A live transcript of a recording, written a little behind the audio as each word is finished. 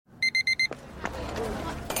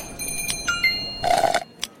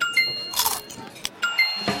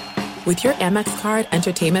With your Amex card,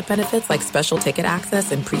 entertainment benefits like special ticket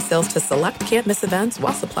access and pre-sales to select can't-miss events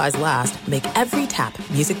while supplies last make every tap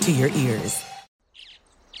music to your ears.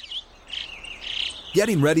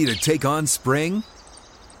 Getting ready to take on spring?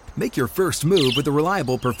 Make your first move with the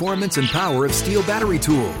reliable performance and power of Steel battery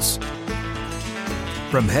tools.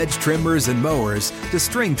 From hedge trimmers and mowers to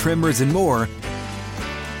string trimmers and more,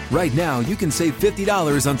 right now you can save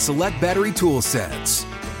 $50 on select battery tool sets.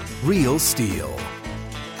 Real Steel.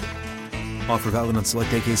 Offer valid on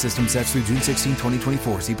select AK system sets through June 16,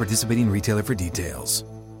 2024. See participating retailer for details.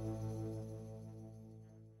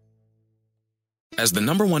 As the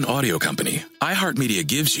 #1 audio company, iHeartMedia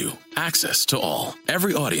gives you access to all.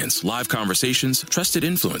 Every audience, live conversations, trusted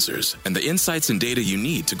influencers, and the insights and data you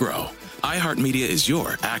need to grow. iHeartMedia is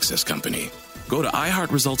your access company. Go to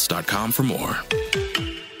iHeartResults.com for more.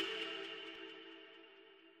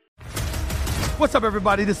 What's up,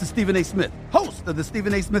 everybody? This is Stephen A. Smith, host of the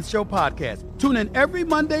Stephen A. Smith Show podcast. Tune in every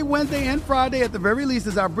Monday, Wednesday, and Friday at the very least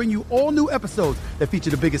as I bring you all new episodes that feature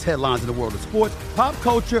the biggest headlines in the world of sports, pop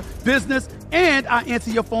culture, business, and I answer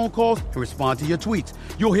your phone calls and respond to your tweets.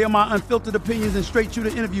 You'll hear my unfiltered opinions and straight-shooter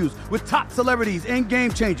interviews with top celebrities and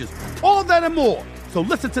game changers. All of that and more. So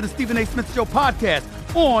listen to the Stephen A. Smith Show podcast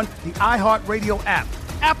on the iHeartRadio app,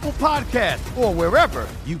 Apple Podcasts, or wherever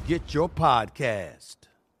you get your podcast.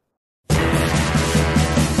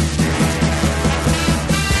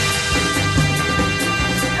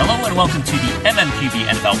 Hello and welcome to the MMQB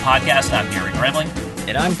NFL podcast. I'm Gary Gremling.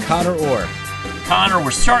 And I'm Connor Orr. Connor, we're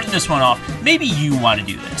starting this one off. Maybe you want to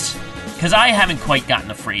do this, because I haven't quite gotten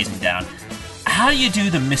the phrasing down. How do you do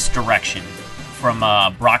the misdirection from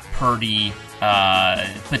Brock Purdy,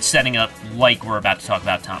 but setting up like we're about to talk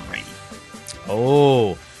about Tom Brady?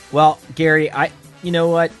 Oh, well, Gary, you know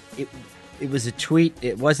what? It was a tweet.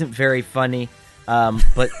 It wasn't very funny,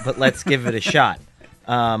 but let's give it a shot.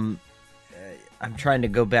 I'm trying to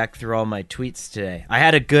go back through all my tweets today. I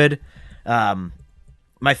had a good,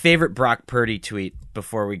 my favorite Brock Purdy tweet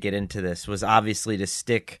before we get into this was obviously to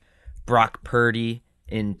stick Brock Purdy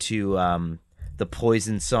into the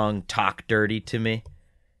Poison song "Talk Dirty to Me."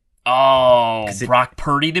 Oh, Brock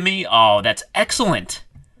Purdy to me? Oh, that's excellent.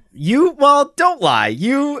 Well, don't lie.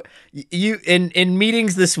 You in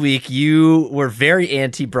meetings this week, you were very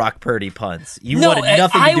anti Brock Purdy puns. You wanted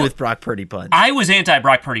nothing to do with Brock Purdy puns. I was anti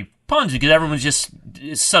Brock Purdy puns because everyone was just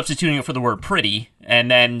substituting it for the word pretty and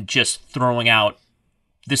then just throwing out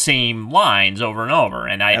the same lines over and over,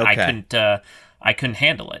 and I couldn't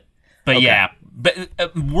handle it. But okay. Yeah,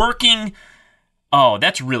 but working. Oh,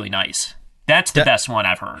 that's really nice. That's the best one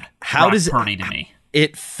I've heard. How Brock does Purdy to me?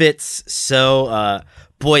 It fits so.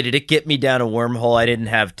 Boy, did it get me down a wormhole I didn't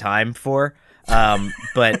have time for.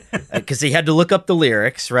 But because he had to look up the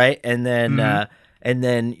lyrics, right, and then. And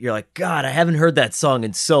then you're like, God, I haven't heard that song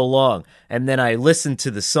in so long. And then I listened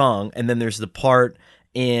to the song, and then there's the part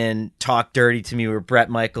in Talk Dirty to Me where Bret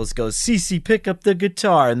Michaels goes, CeCe, pick up the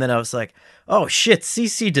guitar. And then I was like, oh, shit,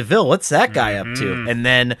 CeCe DeVille, what's that guy up to? And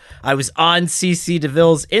then I was on CeCe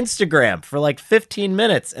DeVille's Instagram for like 15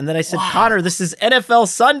 minutes. And then I said, wow. Connor, this is NFL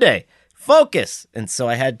Sunday. Focus. And so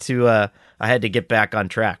I had to get back on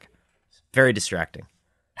track. Very distracting.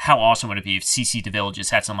 How awesome would it be if CeCe DeVille just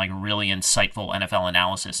had some like really insightful NFL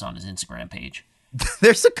analysis on his Instagram page?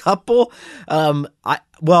 There's a couple.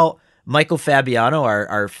 Michael Fabiano,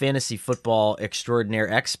 our fantasy football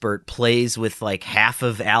extraordinaire expert, plays with like half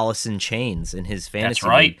of Alice in Chains in his fantasy. That's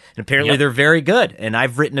right. League. And apparently they're very good. And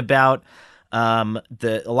I've written about a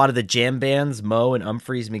lot of the jam bands, Mo and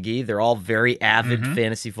Humphreys McGee. They're all very avid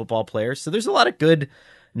fantasy football players. So there's a lot of good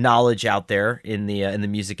knowledge out there in the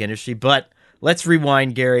music industry. But let's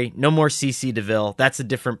rewind, Gary. No more CeCe DeVille. That's a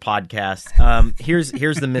different podcast. Here's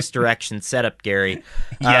the misdirection setup, Gary.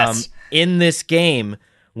 Yes. In this game,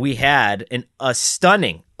 we had a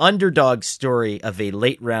stunning underdog story of a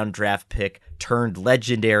late-round draft pick turned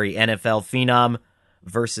legendary NFL phenom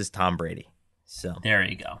versus Tom Brady. So there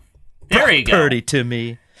you go. There you go. Purdy to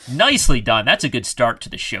me. Nicely done. That's a good start to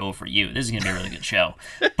the show for you. This is going to be a really good show.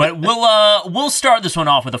 But we'll start this one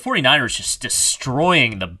off with the 49ers just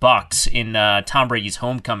destroying the Bucs in Tom Brady's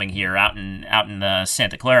homecoming here out in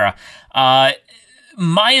Santa Clara.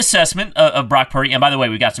 My assessment of Brock Purdy, and by the way,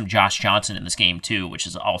 we got some Josh Johnson in this game too, which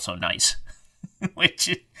is also nice.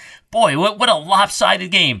 Boy, what a lopsided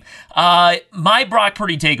game. My Brock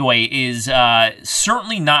Purdy takeaway is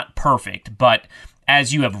certainly not perfect, but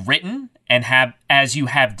as you have written and as you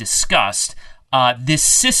have discussed, this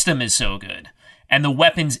system is so good. and the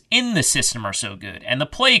weapons in the system are so good, and the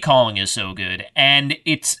play calling is so good, and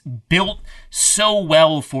it's built so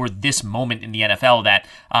well for this moment in the NFL that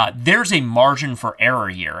there's a margin for error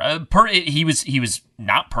here. He was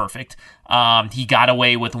not perfect. He got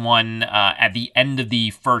away with one at the end of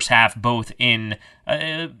the first half, both in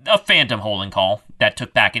a phantom holding call that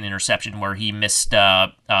took back an interception where he missed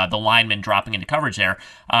the lineman dropping into coverage there,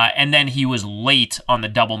 and then he was late on the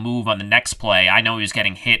double move on the next play. I know he was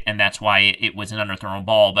getting hit, and that's why it was an underthrown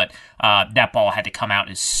ball, but that ball had to come out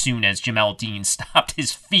as soon as Jamel Dean stopped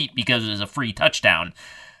his feet because it was a free touchdown.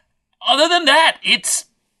 Other than that,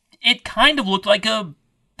 it kind of looked like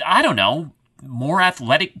I don't know, more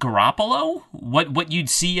athletic Garoppolo? What you'd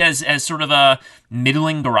see as sort of a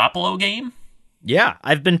middling Garoppolo game? Yeah,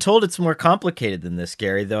 I've been told it's more complicated than this,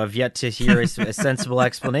 Gary, though I've yet to hear a sensible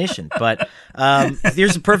explanation. But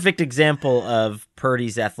here's a perfect example of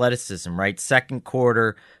Purdy's athleticism, right? Second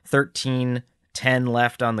quarter, 13-10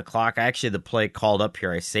 left on the clock. I actually had the play called up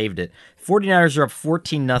here. I saved it. 49ers are up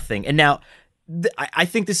 14-0. And now I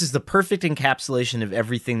think this is the perfect encapsulation of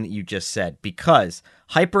everything that you just said, because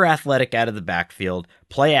hyper athletic out of the backfield,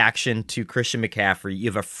 play action to Christian McCaffrey. You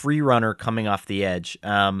have a free runner coming off the edge,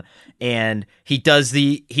 and he does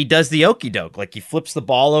the okey doke, like he flips the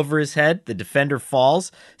ball over his head. The defender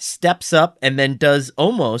falls, steps up, and then does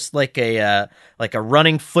almost like a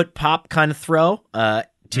running foot pop kind of throw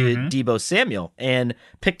to Deebo Samuel, and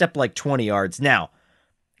picked up like 20 yards. Now,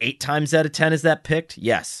 8 times out of 10 is that picked?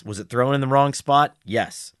 Yes. Was it thrown in the wrong spot?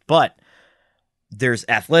 Yes. But there's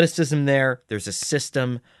athleticism there. There's a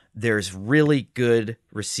system. There's really good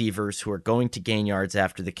receivers who are going to gain yards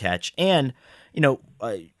after the catch. And,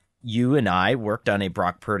 you and I worked on a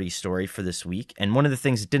Brock Purdy story for this week. And one of the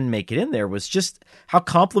things that didn't make it in there was just how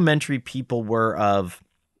complimentary people were of,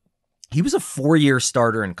 he was a 4-year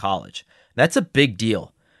starter in college. That's a big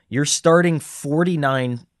deal. You're starting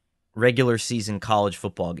 49 regular season college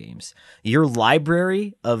football games. Your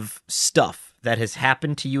library of stuff that has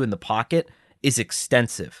happened to you in the pocket is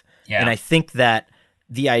extensive. Yeah. And I think that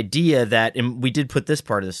the idea that, and we did put this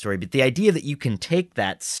part of the story, but the idea that you can take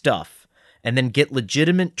that stuff and then get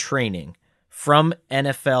legitimate training from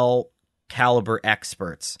NFL caliber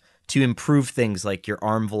experts to improve things like your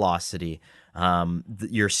arm velocity,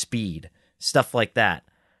 your speed, stuff like that.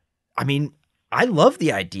 I mean, I love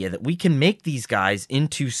the idea that we can make these guys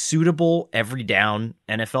into suitable every down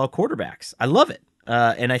NFL quarterbacks. I love it.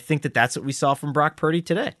 And I think that that's what we saw from Brock Purdy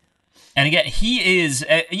today. And again, he is,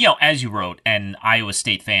 as you wrote, and Iowa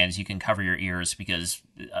State fans, you can cover your ears because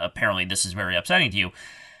apparently this is very upsetting to you.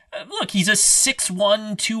 Look, he's a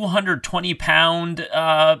 6'1",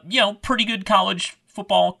 220-pound, pretty good college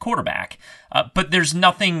football quarterback. But there's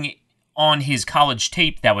nothing on his college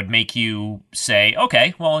tape that would make you say,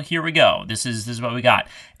 okay, well, here we go. This is what we got.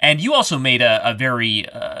 And you also made a very,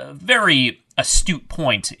 very astute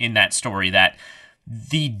point in that story that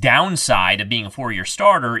the downside of being a 4-year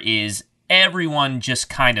starter is everyone just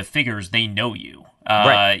kind of figures they know you.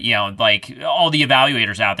 Right. Like all the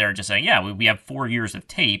evaluators out there are just saying, yeah, we have 4 years of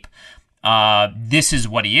tape. This is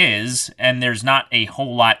what he is. And there's not a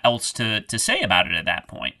whole lot else to say about it at that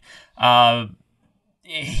point.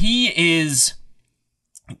 He is,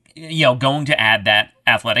 going to add that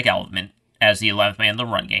athletic element as the 11th man in the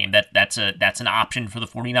run game. That's an option for the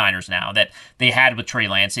 49ers now that they had with Trey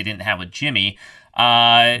Lance. They didn't have with Jimmy.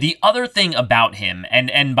 The other thing about him,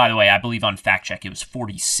 and by the way, I believe on fact check, it was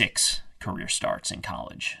 46 career starts in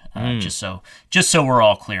college. Just so we're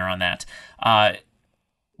all clear on that.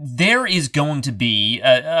 There is going to be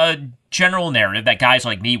a general narrative that guys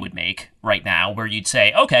like me would make right now where you'd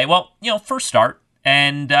say, okay, well, first start,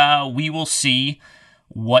 and we will see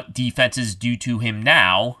what defenses do to him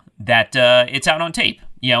now that it's out on tape.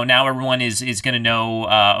 Now everyone is going to know,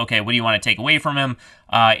 okay, what do you want to take away from him,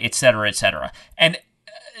 et cetera, et cetera. And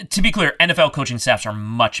to be clear, NFL coaching staffs are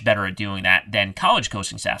much better at doing that than college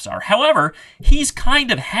coaching staffs are. However, he's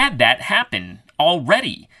kind of had that happen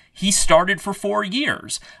already. He started for 4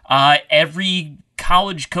 years. Every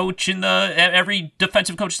college coach every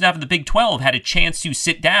defensive coach staff in the Big 12 had a chance to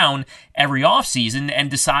sit down every offseason and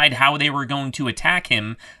decide how they were going to attack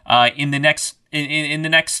him in the next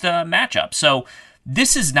matchup. So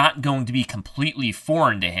this is not going to be completely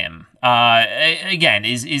foreign to him. Again,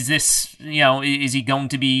 is this, is he going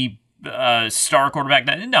to be a star quarterback?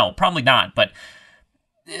 No, probably not. But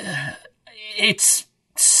it's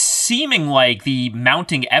seeming like the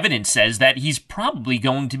mounting evidence says that he's probably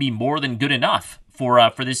going to be more than good enough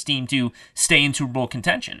for this team to stay in Super Bowl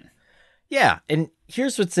contention. Yeah, and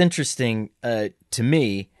here's what's interesting to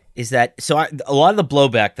me is that a lot of the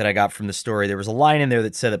blowback that I got from the story, there was a line in there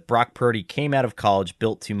that said that Brock Purdy came out of college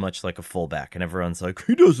built too much like a fullback, and everyone's like,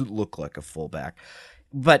 he doesn't look like a fullback.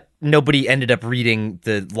 But nobody ended up reading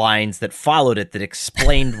the lines that followed it that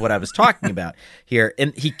explained what I was talking about here.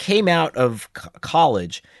 And he came out of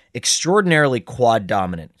college extraordinarily quad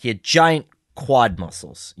dominant. He had giant quad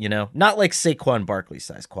muscles, not like Saquon Barkley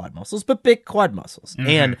size quad muscles, but big quad muscles. Mm-hmm.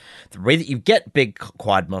 And the way that you get big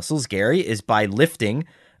quad muscles, Gary, is by lifting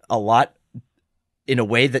a lot in a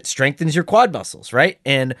way that strengthens your quad muscles, right?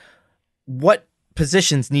 And what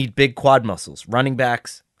positions need big quad muscles? Running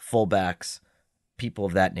backs, fullbacks, people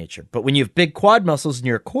of that nature. But when you have big quad muscles and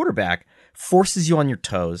you're a quarterback, forces you on your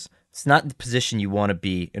toes. It's not the position you want to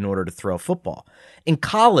be in order to throw a football. In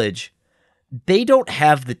college, they don't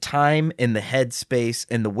have the time and the headspace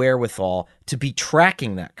and the wherewithal to be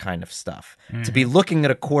tracking that kind of stuff, to be looking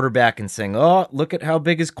at a quarterback and saying, oh, look at how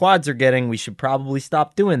big his quads are getting. We should probably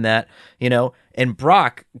stop doing that, And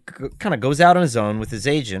Brock kind of goes out on his own with his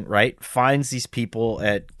agent, right? Finds these people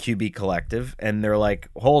at QB Collective, and they're like,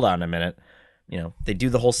 hold on a minute. They do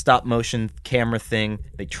the whole stop motion camera thing.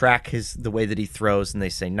 They track the way that he throws, and they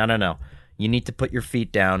say, no. You need to put your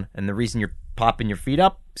feet down, and the reason you're popping your feet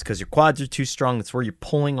up is because your quads are too strong. That's where you're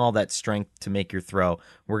pulling all that strength to make your throw.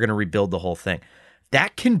 We're going to rebuild the whole thing.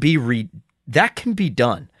 That can be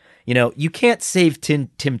done. You can't save Tim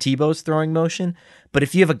Tebow's throwing motion, but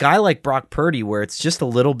if you have a guy like Brock Purdy where it's just a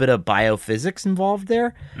little bit of biophysics involved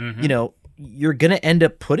there, you're going to end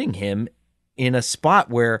up putting him in a spot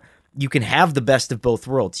where you can have the best of both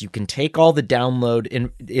worlds. You can take all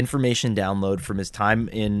the information download from his time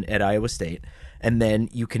at Iowa State, and then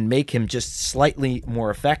you can make him just slightly more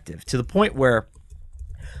effective to the point where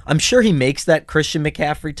I'm sure he makes that Christian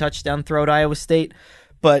McCaffrey touchdown throw at Iowa State,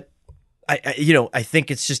 but I think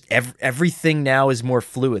it's just everything now is more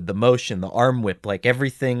fluid. The motion, the arm whip, like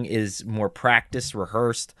everything is more practiced,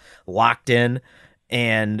 rehearsed, locked in,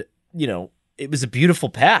 and it was a beautiful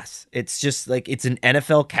pass. It's just like it's an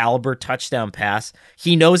NFL caliber touchdown pass.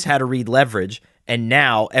 He knows how to read leverage, and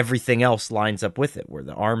now everything else lines up with it, where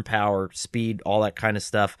the arm power, speed, all that kind of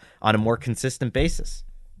stuff on a more consistent basis.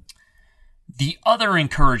 The other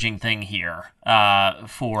encouraging thing here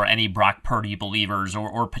for any Brock Purdy believers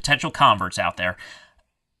or potential converts out there,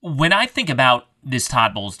 when I think about this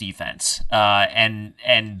Todd Bowles defense and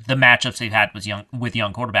the matchups they've had with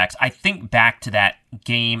young quarterbacks, I think back to that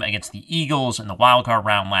game against the Eagles in the wildcard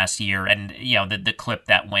round last year, and the clip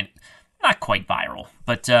that went not quite viral,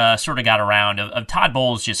 but sort of got around of Todd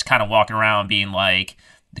Bowles just kind of walking around being like,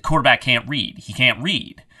 the quarterback can't read. He can't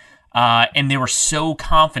read. And they were so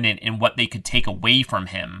confident in what they could take away from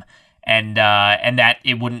him and that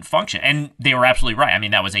it wouldn't function. And they were absolutely right. I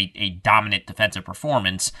mean, that was a dominant defensive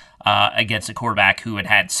performance against a quarterback who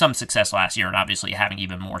had some success last year and obviously having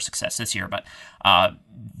even more success this year. But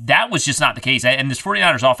that was just not the case. And this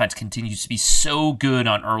 49ers offense continues to be so good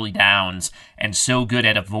on early downs and so good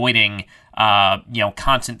at avoiding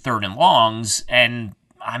constant third and longs. And,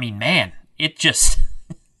 I mean, man, it just...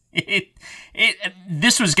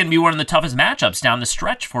 This was going to be one of the toughest matchups down the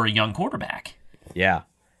stretch for a young quarterback. Yeah.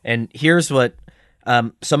 And here's what so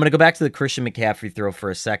I'm going to go back to the Christian McCaffrey throw for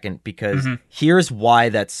a second, because here's why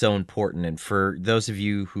that's so important. And for those of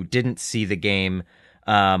you who didn't see the game,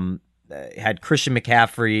 had Christian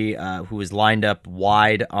McCaffrey, who was lined up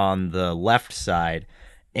wide on the left side,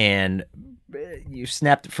 and you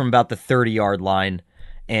snapped it from about the 30-yard line.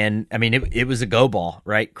 And, I mean, it was a go ball,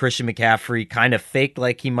 right? Christian McCaffrey kind of faked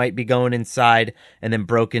like he might be going inside and then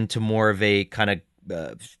broke into more of a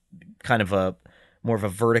more of a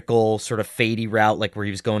vertical sort of fadey route, like where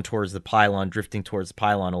he was going towards the pylon, drifting towards the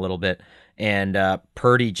pylon a little bit. And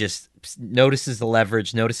Purdy just notices the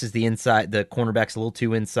leverage, notices the inside, the cornerback's a little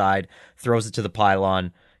too inside, throws it to the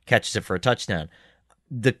pylon, catches it for a touchdown.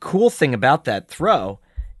 The cool thing about that throw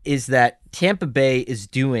is that Tampa Bay is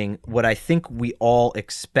doing what I think we all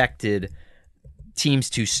expected teams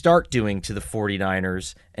to start doing to the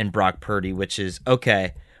 49ers and Brock Purdy, which is,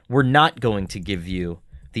 okay, we're not going to give you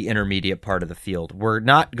the intermediate part of the field. We're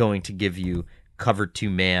not going to give you cover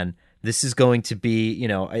 2-man. This is going to be,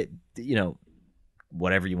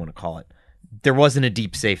 whatever you want to call it. There wasn't a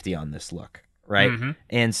deep safety on this look, right? Mm-hmm.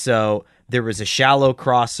 And so there was a shallow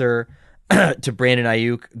crosser to Brandon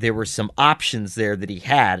Ayuk. There were some options there that he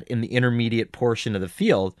had in the intermediate portion of the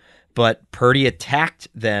field, but Purdy attacked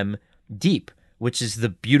them deep, which is the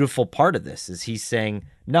beautiful part of this, is he's saying,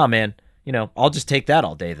 no, man, I'll just take that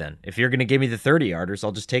all day then. If you're going to give me the 30-yarders,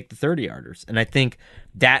 I'll just take the 30-yarders. And I think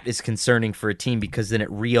that is concerning for a team, because then it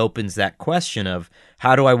reopens that question of,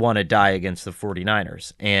 how do I want to die against the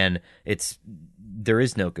 49ers? And there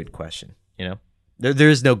is no good question, There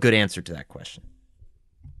is no good answer to that question.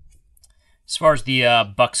 As far as the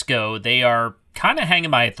Bucs go, they are kind of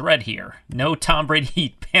hanging by a thread here. No Tom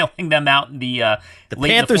Brady bailing them out in the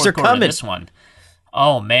late Panthers in the are fourth quarter coming. of this one.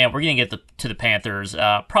 Oh man, we're gonna get to the Panthers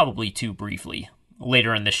probably too briefly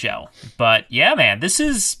later in the show. But yeah, man, this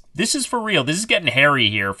is for real. This is getting hairy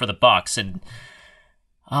here for the Bucs, and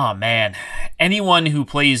oh man, anyone who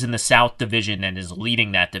plays in the South Division and is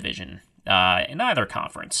leading that division in either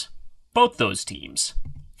conference, both those teams,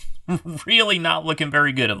 really not looking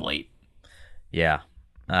very good of late. Yeah.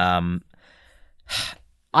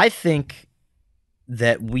 I think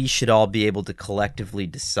that we should all be able to collectively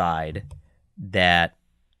decide that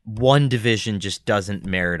one division just doesn't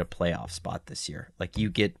merit a playoff spot this year. Like you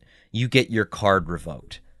get your card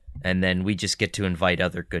revoked, and then we just get to invite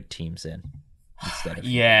other good teams in instead of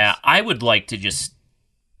I would like to just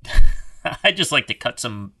I'd just like to cut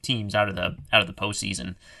some teams out of the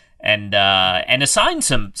postseason and assign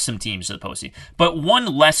some teams to the postseason. But one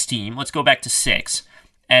less team, let's go back to 6,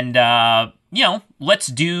 and let's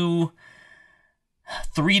do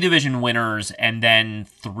 3 division winners and then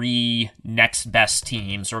 3 next best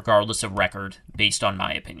teams, regardless of record, based on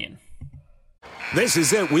my opinion. This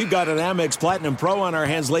is it. We've got an Amex Platinum Pro on our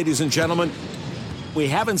hands, ladies and gentlemen. We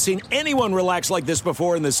haven't seen anyone relax like this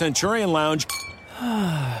before in the Centurion Lounge.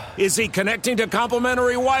 Is he connecting to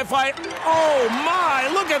complimentary Wi-Fi? Oh, my!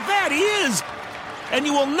 Look at that! He is! And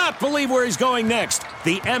you will not believe where he's going next.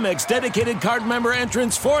 The Amex dedicated card member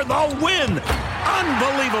entrance for the win!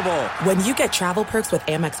 Unbelievable! When you get travel perks with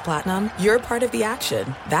Amex Platinum, you're part of the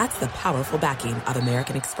action. That's the powerful backing of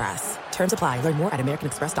American Express. Terms apply. Learn more at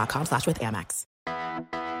americanexpress.com/withAmex.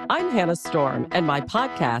 I'm Hannah Storm, and my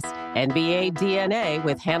podcast, NBA DNA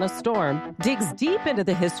with Hannah Storm, digs deep into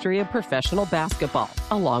the history of professional basketball,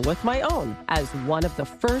 along with my own, as one of the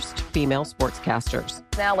first female sportscasters.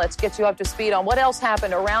 Now let's get you up to speed on what else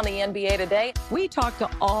happened around the NBA today. We talk to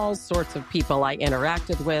all sorts of people I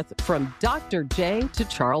interacted with, from Dr. J to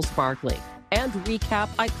Charles Barkley, and recap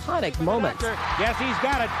iconic moments. Yes, he's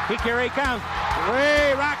got it. Here he comes.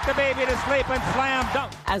 Way rock the baby to sleep and slam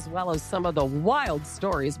dunk. As well as some of the wild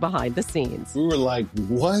stories behind the scenes. We were like,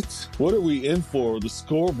 what? What are we in for? The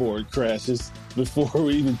scoreboard crashes before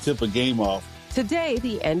we even tip a game off. Today,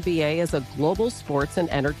 the NBA is a global sports and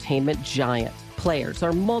entertainment giant. Players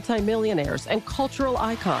are multimillionaires and cultural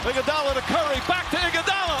icons. Iguodala to Curry, back to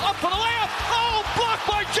Iguodala, up for the layup. Oh, blocked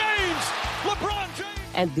by James. LeBron James.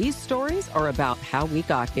 And these stories are about how we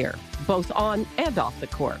got here, both on and off the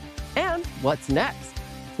court. And what's next?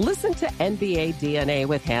 Listen to NBA DNA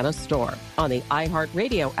with Hannah Storm on the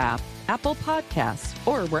iHeartRadio app, Apple Podcasts,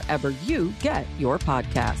 or wherever you get your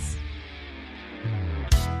podcasts.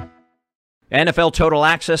 NFL Total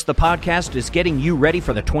Access, the podcast, is getting you ready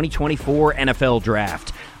for the 2024 NFL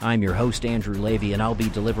Draft. I'm your host, Andrew Levy, and I'll be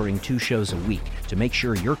delivering 2 shows a week to make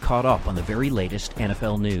sure you're caught up on the very latest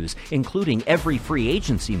NFL news, including every free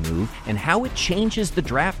agency move and how it changes the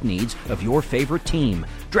draft needs of your favorite team.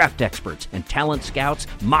 Draft experts and talent scouts,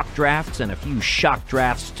 mock drafts, and a few shock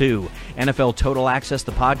drafts, too. NFL Total Access,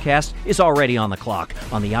 the podcast, is already on the clock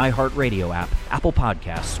on the iHeartRadio app, Apple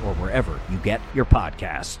Podcasts, or wherever you get your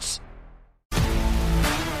podcasts.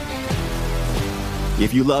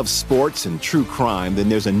 If you love sports and true crime, then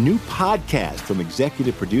there's a new podcast from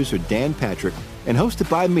executive producer Dan Patrick and hosted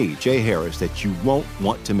by me, Jay Harris, that you won't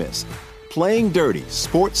want to miss. Playing Dirty: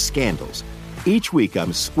 Sports Scandals. Each week,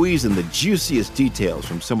 I'm squeezing the juiciest details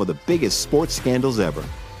from some of the biggest sports scandals ever.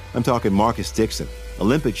 I'm talking Marcus Dixon,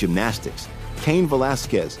 Olympic gymnastics, Cain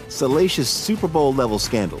Velasquez, salacious Super Bowl-level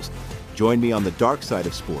scandals. Join me on the dark side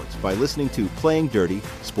of sports by listening to Playing Dirty: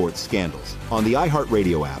 Sports Scandals on the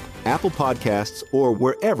iHeartRadio app, Apple Podcasts, or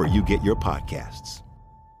wherever you get your podcasts.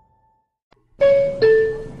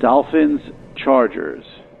 Dolphins, Chargers.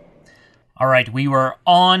 All right, we were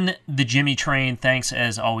on the Jimmy train. Thanks,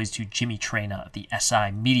 as always, to Jimmy Traina of the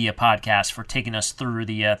SI Media Podcast for taking us through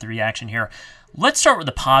the reaction here. Let's start with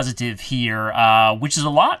the positive here, which is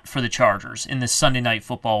a lot for the Chargers in this Sunday Night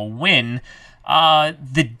Football win.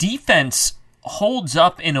 The defense holds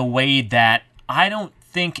up in a way that I don't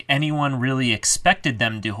think anyone really expected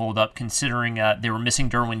them to hold up, considering they were missing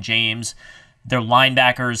Derwin James. Their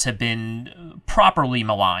linebackers have been properly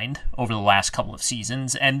maligned over the last couple of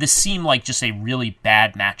seasons, and this seemed like just a really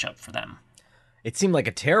bad matchup for them. It seemed like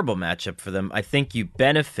a terrible matchup for them. I think you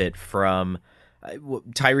benefit from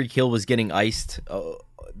Tyreek Hill was getting iced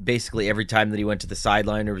basically every time that he went to the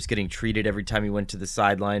sideline, or was getting treated every time he went to the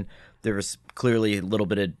sideline. There was clearly a little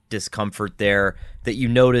bit of discomfort there that you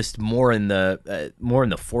noticed more in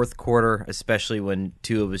the fourth quarter, especially when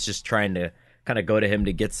Tua was just trying to kind of go to him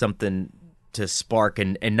to get something to spark,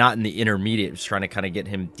 and not in the intermediate. Was trying to kind of get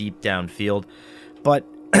him deep downfield. But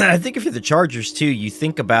I think if you're the Chargers too, you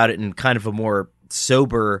think about it in kind of a more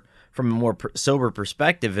sober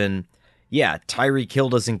perspective. And yeah, Tyreek Hill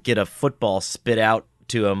doesn't get a football spit out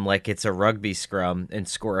to him like it's a rugby scrum and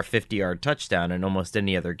score a 50-yard touchdown in almost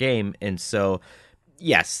any other game. And so,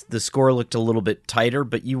 yes, the score looked a little bit tighter,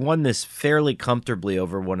 but you won this fairly comfortably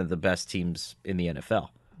over one of the best teams in the NFL.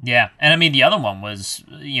 Yeah, and I mean, the other one was,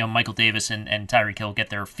 Michael Davis and Tyreek Hill get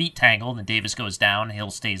their feet tangled, and Davis goes down, Hill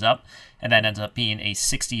stays up, and that ends up being a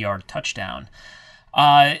 60-yard touchdown.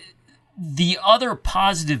 The other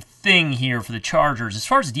positive thing here for the Chargers, as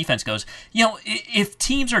far as the defense goes, if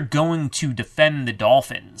teams are going to defend the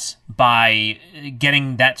Dolphins by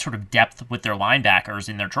getting that sort of depth with their linebackers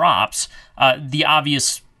in their drops, the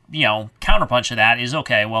obvious, counterpunch to that is,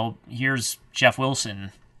 okay, well, here's Jeff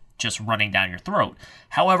Wilson just running down your throat.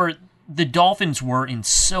 However, the Dolphins were in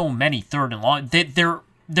so many third and long.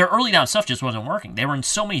 Their early down stuff just wasn't working. They were in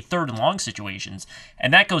so many third and long situations,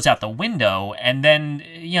 and that goes out the window, and then,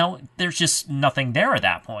 there's just nothing there at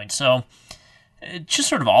that point. So it just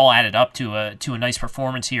sort of all added up to a nice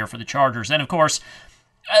performance here for the Chargers. And, of course,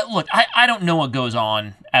 look, I don't know what goes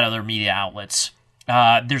on at other media outlets.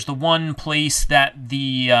 There's the one place that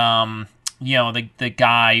the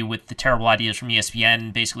guy with the terrible ideas from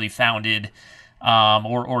ESPN basically founded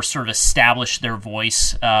or sort of established their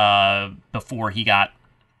voice before he got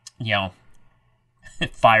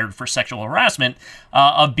fired for sexual harassment,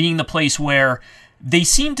 of being the place where they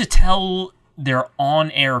seem to tell their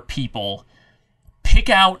on-air people, pick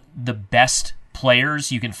out the best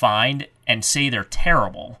players you can find and say they're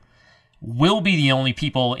terrible. We'll be the only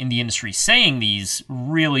people in the industry saying these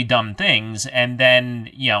really dumb things, and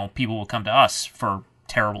then, people will come to us for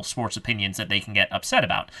terrible sports opinions that they can get upset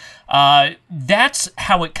about. That's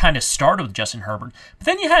how it kind of started with Justin Herbert. But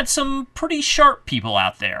then you had some pretty sharp people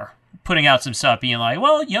out there putting out some stuff, being like,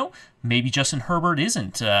 well, maybe Justin Herbert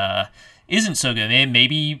isn't so good.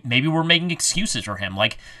 Maybe we're making excuses for him.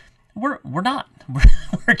 Like, we're not.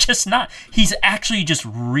 We're just not. He's actually just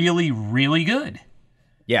really, really good.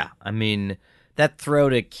 Yeah, I mean, that throw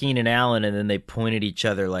to Keenan Allen, and then they point at each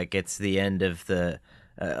other like it's the end of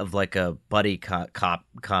like a buddy cop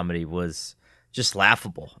comedy was just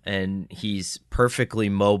laughable. And he's perfectly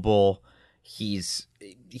mobile. He's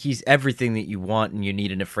everything that you want and you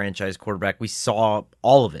need in a franchise quarterback. We saw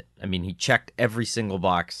all of it. I mean, he checked every single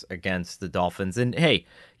box against the Dolphins. And hey,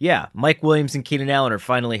 yeah, Mike Williams and Keenan Allen are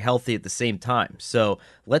finally healthy at the same time. So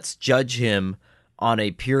let's judge him on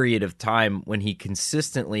a period of time when he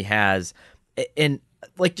consistently has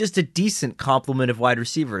just a decent complement of wide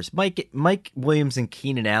receivers. Mike Williams and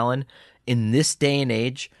Keenan Allen in this day and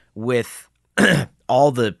age with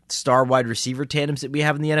all the star wide receiver tandems that we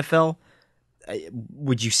have in the NFL,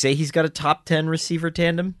 would you say he's got a top 10 receiver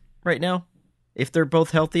tandem right now if they're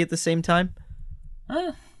both healthy at the same time?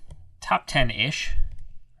 Top 10-ish. I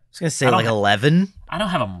was going to say like 11. I don't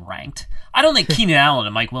have them ranked. I don't think Keenan Allen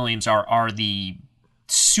and Mike Williams are the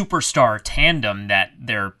superstar tandem that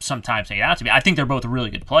they're sometimes made out to be. I think they're both really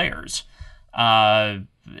good players.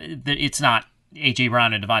 It's not A.J.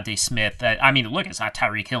 Brown and Devontae Smith. I mean, look, it's not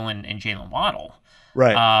Tyreek Hill and Jalen Waddle.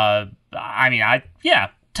 Right.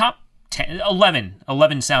 Top 10, 11.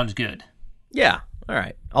 11 sounds good. Yeah. All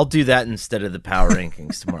right. I'll do that instead of the power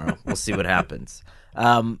rankings tomorrow. We'll see what happens.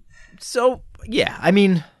 So, yeah, I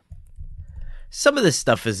mean, some of this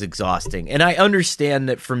stuff is exhausting, and I understand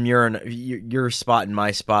that from your spot and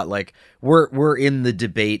my spot, like we're in the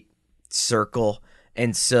debate circle,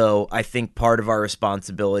 and so I think part of our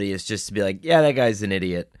responsibility is just to be like, yeah, that guy's an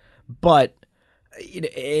idiot, but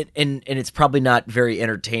and it's probably not very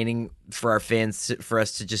entertaining for our fans for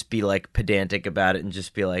us to just be like pedantic about it and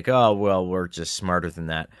just be like, oh well, we're just smarter than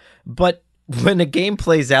that. But when a game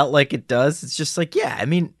plays out like it does, it's just like, yeah, I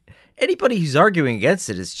mean, anybody who's arguing against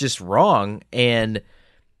it is just wrong, and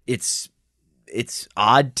it's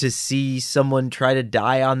odd to see someone try to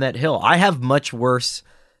die on that hill. I have much worse,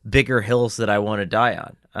 bigger hills that I want to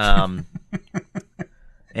die on,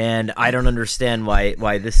 and I don't understand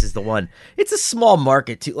why this is the one. It's a small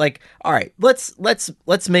market too. Like, all right, let's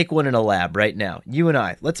make one in a lab right now. You and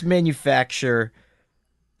I, let's manufacture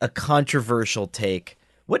a controversial take.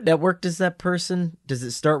 What network does that person? Does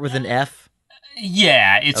it start with an F?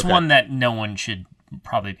 Yeah, it's one that no one should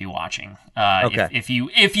probably be watching. If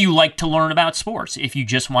you like to learn about sports, if you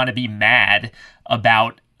just want to be mad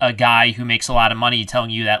about a guy who makes a lot of money telling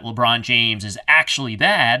you that LeBron James is actually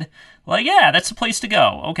bad, like, yeah, that's the place to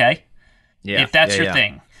go. Okay, if that's your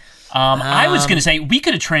thing. I was going to say we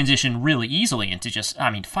could have transitioned really easily into just,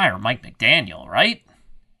 fire Mike McDaniel, right?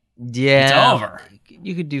 Yeah. It's over.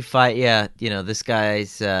 You could do fight. Yeah, this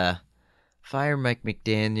guy's fire Mike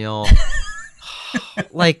McDaniel.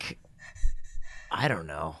 Like, I don't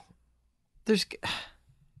know. It's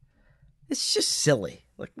just silly.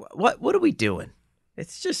 Like, what are we doing?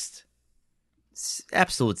 It's just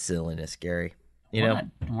absolute silliness, Gary.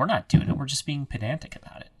 We're not doing it. We're just being pedantic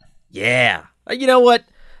about it. Yeah. You know what?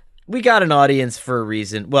 We got an audience for a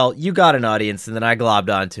reason. Well, you got an audience, and then I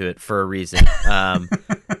globbed onto it for a reason.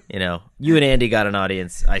 You and Andy got an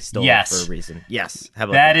audience. I stole it for a reason. Yes. How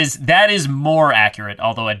about that? That is more accurate.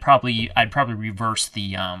 Although I'd probably reverse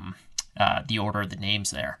the order of the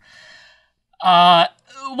names there.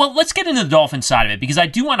 Well, let's get into the Dolphins side of it, because I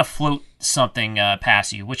do want to float something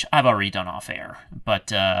past you, which I've already done off air,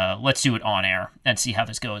 but let's do it on air and see how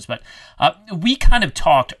this goes. But we kind of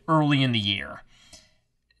talked early in the year.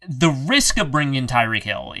 The risk of bringing in Tyreek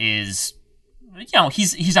Hill is,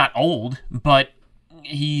 he's not old, but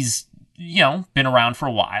he's, been around for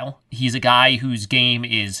a while. He's a guy whose game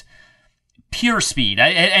is pure speed.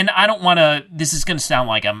 And I don't want to, this is going to sound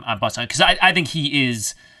like I'm busting, because I think he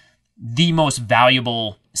is the most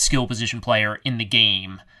valuable skill position player in the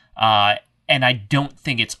game. And I don't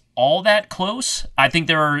think it's all that close. I think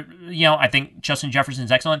I think Justin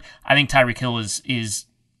Jefferson's excellent. I think Tyreek Hill is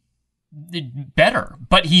better,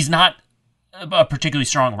 but he's not a particularly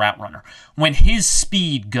strong route runner. When his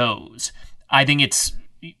speed goes, I think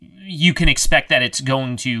you can expect that it's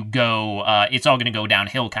going to go, it's all going to go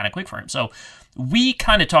downhill kind of quick for him. So we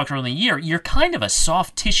kind of talked early in the year, you're kind of a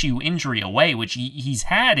soft tissue injury away, which he's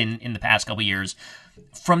had in the past couple of years,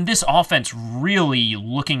 from this offense really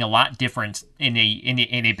looking a lot different in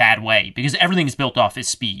a bad way, because everything's built off his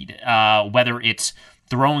speed, whether it's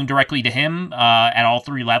throwing directly to him at all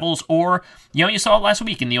three levels, or, you saw it last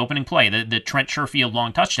week in the opening play, the Trent Sherfield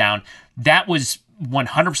long touchdown. That was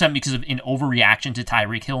 100% because of an overreaction to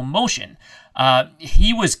Tyreek Hill motion.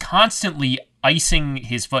 He was constantly icing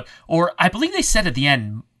his foot, or I believe they said at the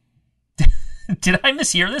end, did I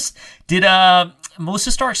mishear this? Did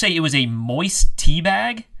Melissa Stark say it was a moist tea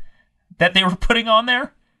bag that they were putting on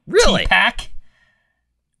there? Really? Tea pack?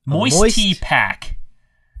 Moist tea pack.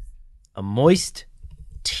 A moist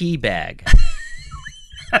tea bag.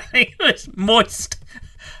 I think it was moist.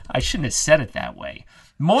 I shouldn't have said it that way.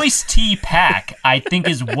 Moist tea pack, I think,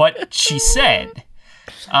 is what she said.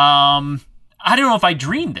 I don't know if I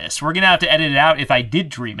dreamed this. We're going to have to edit it out if I did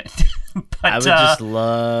dream it. But, I would just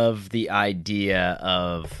love the idea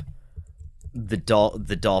of the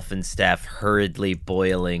Dolphin staff hurriedly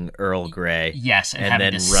boiling Earl Grey. Yes, and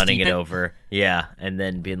then running it over. Yeah, and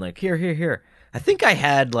then being like, here. I think I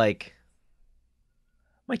had, like,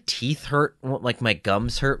 my teeth hurt, like my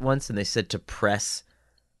gums hurt once, and they said to press,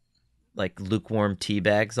 like, lukewarm tea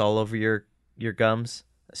bags all over your gums.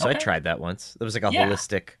 So I tried that once. There was like a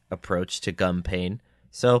holistic approach to gum pain.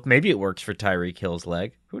 So maybe it works for Tyreek Hill's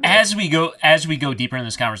leg. Who knows? As we go deeper in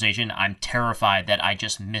this conversation, I'm terrified that I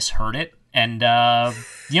just misheard it. And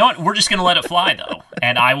you know what? We're just going to let it fly, though.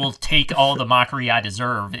 And I will take all the mockery I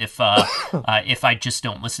deserve if I just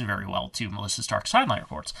don't listen very well to Melissa Stark's sideline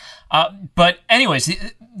reports. But anyways,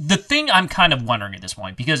 the thing I'm kind of wondering at this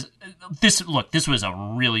point, because this was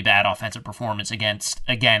a really bad offensive performance against,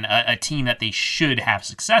 again, a team that they should have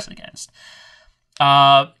success against.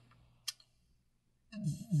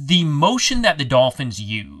 The motion that the Dolphins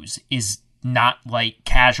use is not like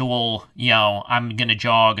casual, I'm going to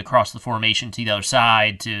jog across the formation to the other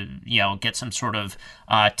side to, get some sort of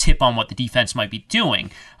tip on what the defense might be doing.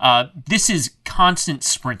 This is constant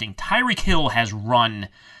sprinting. Tyreek Hill has run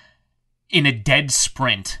in a dead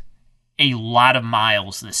sprint a lot of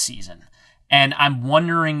miles this season. And I'm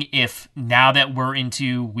wondering if now that we're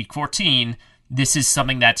into week 14, this is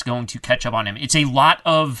something that's going to catch up on him. It's a lot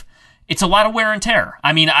of wear and tear.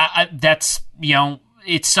 I mean, that's,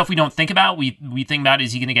 it's stuff we don't think about. We think about,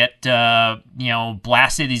 is he going to get,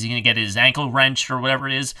 blasted? Is he going to get his ankle wrenched or whatever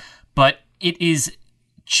it is? But it is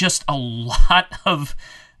just a lot of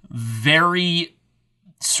very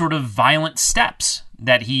sort of violent steps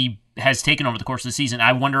that he has taken over the course of the season.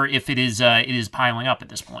 I wonder if it is piling up at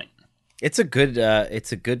this point. It's a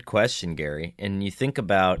good question, Gary. And you think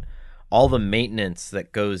about all the maintenance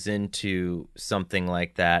that goes into something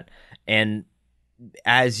like that, and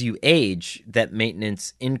as you age, that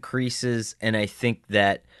maintenance increases, and I think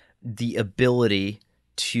that the ability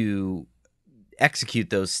to execute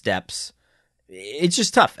those steps, it's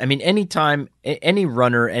just tough. I mean, anytime any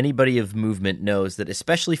runner, anybody of movement knows that,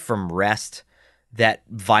 especially from rest, that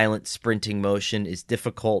violent sprinting motion is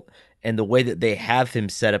difficult. And the way that they have him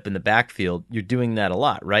set up in the backfield, you're doing that a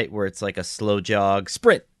lot, right? Where it's like a slow jog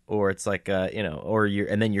sprint, or it's like or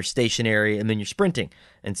and then you're stationary, and then you're sprinting,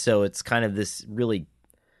 and so it's kind of this really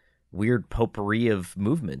weird potpourri of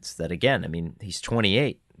movements that, again, I mean, he's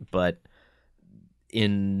 28, but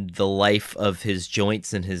in the life of his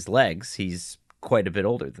joints and his legs, he's quite a bit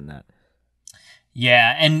older than that.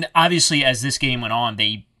 Yeah, and obviously as this game went on,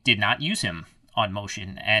 they did not use him on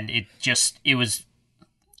motion, and it was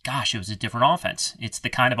a different offense. It's the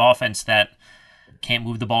kind of offense that can't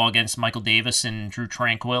move the ball against Michael Davis and Drew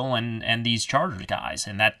Tranquill and these Chargers guys,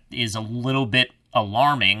 and that is a little bit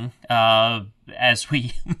alarming as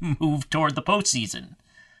we move toward the postseason.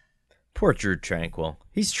 Poor Drew Tranquill.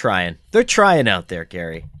 He's trying. They're trying out there,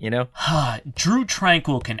 Gary, you know? Drew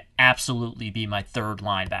Tranquill can absolutely be my third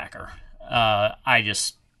linebacker.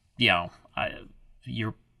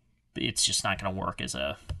 It's just not going to work as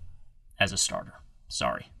a starter.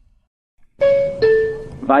 Sorry.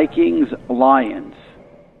 Vikings, Lions.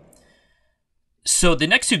 So the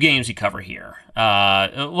next two games we cover here,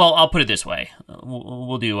 I'll put it this way.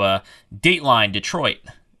 We'll do Dateline Detroit.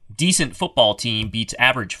 Decent football team beats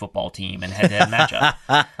average football team in head-to-head matchup.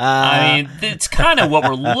 I mean, it's kind of what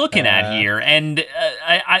we're looking at here. And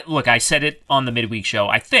I said it on the midweek show.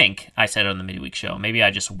 I think I said it on the midweek show. Maybe I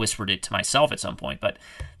just whispered it to myself at some point. But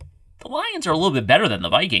the Lions are a little bit better than the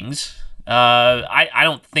Vikings. I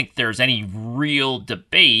don't think there's any real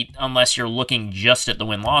debate unless you're looking just at the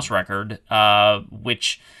win-loss record,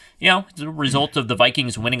 which, is a result of the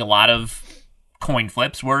Vikings winning a lot of coin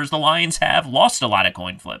flips, whereas the Lions have lost a lot of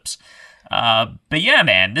coin flips. But yeah,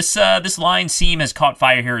 man, this Lions team has caught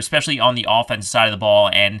fire here, especially on the offensive side of the ball,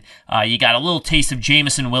 and you got a little taste of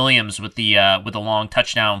Jameson Williams with the long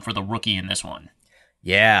touchdown for the rookie in this one.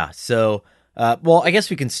 Yeah, so, I guess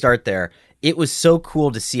we can start there. It was so cool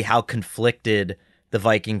to see how conflicted the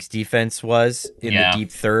Vikings defense was in the deep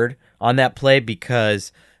third on that play,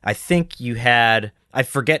 because I think you had, I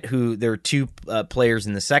forget who, there were two players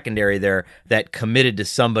in the secondary there that committed to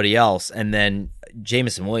somebody else, and then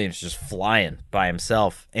Jameson Williams just flying by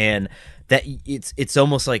himself. And that it's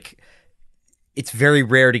almost like it's very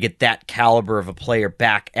rare to get that caliber of a player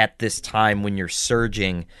back at this time when you're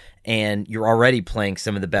surging and you're already playing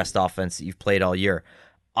some of the best offense that you've played all year.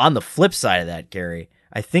 On the flip side of that, Gary,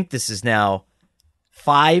 I think this is now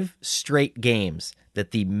 5 straight games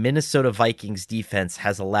that the Minnesota Vikings defense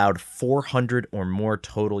has allowed 400 or more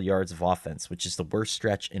total yards of offense, which is the worst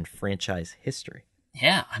stretch in franchise history.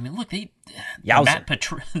 Yeah, I mean, look, the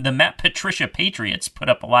Matt Patricia Patriots put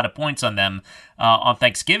up a lot of points on them on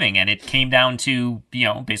Thanksgiving, and it came down to,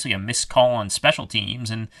 basically a missed call on special teams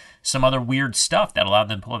and some other weird stuff that allowed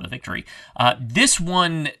them to pull out the victory. This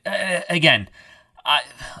one, again,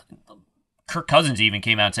 Kirk Cousins even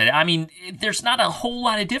came out and said, I mean, there's not a whole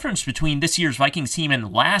lot of difference between this year's Vikings team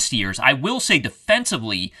and last year's. I will say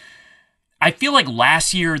defensively, I feel like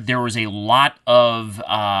last year there was a lot of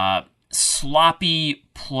sloppy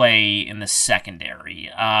play in the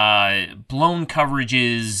secondary. Blown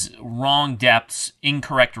coverages, wrong depths,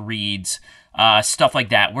 incorrect reads, stuff like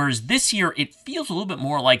that. Whereas this year, it feels a little bit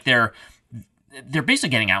more like they're basically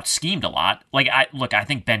getting out-schemed a lot. Like, I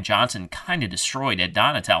think Ben Johnson kind of destroyed Ed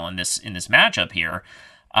Donatel in this matchup here.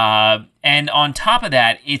 And on top of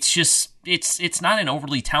that, it's just, it's not an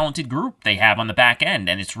overly talented group they have on the back end,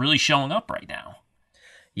 and it's really showing up right now.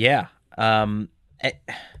 Yeah.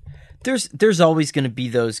 There's always going to be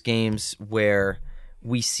those games where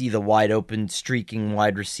we see the wide open streaking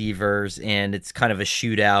wide receivers and it's kind of a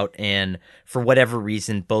shootout, and for whatever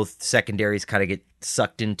reason both secondaries kind of get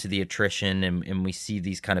sucked into the attrition, and we see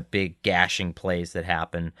these kind of big gashing plays that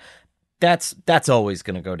happen. That's always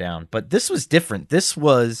going to go down. But this was different. This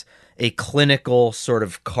was a clinical sort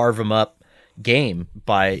of carve 'em up game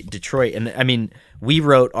by Detroit. And I mean, we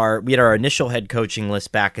had our initial head coaching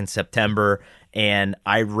list back in September, and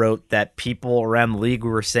I wrote that people around the league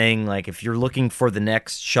were saying, like, if you're looking for the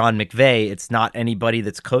next Sean McVay, it's not anybody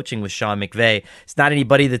that's coaching with Sean McVay. It's not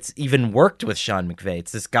anybody that's even worked with Sean McVay.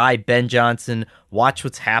 It's this guy, Ben Johnson. Watch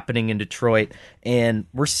what's happening in Detroit, and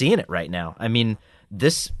we're seeing it right now. I mean,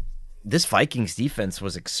 this Vikings defense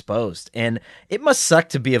was exposed, and it must suck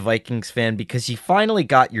to be a Vikings fan because you finally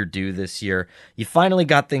got your due this year. You finally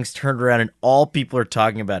got things turned around, and all people are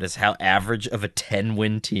talking about is how average of a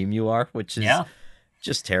 10-win team you are, which is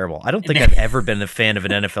just terrible. I don't think I've ever been a fan of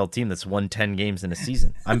an NFL team that's won 10 games in a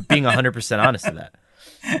season. I'm being 100% honest to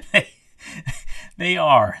that. They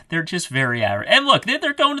are. They're just very average. And look,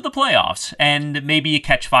 they're going to the playoffs, and maybe you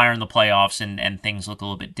catch fire in the playoffs and things look a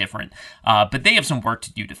little bit different. But they have some work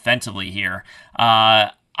to do defensively here.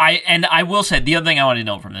 I will say, the other thing I wanted to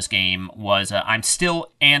note from this game was I'm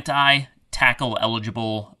still anti-tackle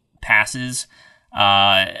eligible passes.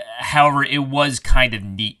 However, it was kind of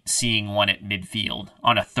neat seeing one at midfield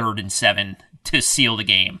on a 3rd and 7 to seal the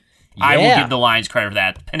game. Yeah. I will give the Lions credit for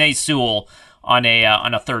that. Penei Sewell on a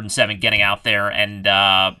 3rd and 7 getting out there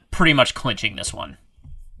and pretty much clinching this one.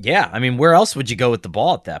 Yeah, I mean, where else would you go with the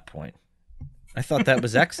ball at that point? I thought that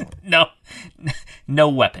was excellent. No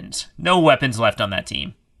weapons. No weapons left on that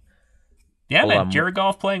team. Yeah, man, Jared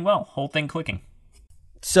Goff playing well. Whole thing clicking.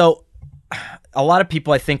 So, a lot of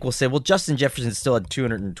people, I think, will say, well, Justin Jefferson still had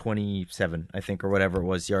 227, I think, or whatever it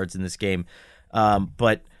was, yards in this game.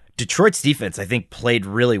 But Detroit's defense, I think, played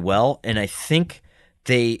really well, and I think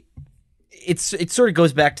it sort of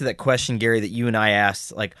goes back to that question, Gary, that you and I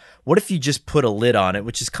asked, like, what if you just put a lid on it,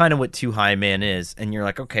 which is kind of what Too High Man is, and you're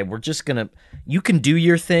like, okay, we're just going to – you can do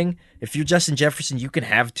your thing. If you're Justin Jefferson, you can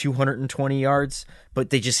have 220 yards, but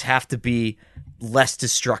they just have to be less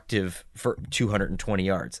destructive for 220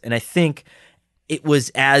 yards. And I think it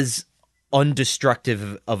was as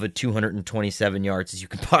undestructive of a 227 yards as you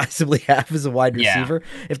can possibly have as a wide receiver,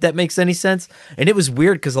 if that makes any sense. And it was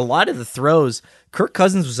weird because a lot of the throws, Kirk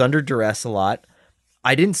Cousins was under duress a lot.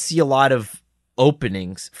 I didn't see a lot of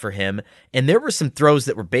openings for him. And there were some throws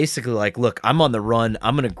that were basically like, look, I'm on the run.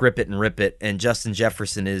 I'm going to grip it and rip it. And Justin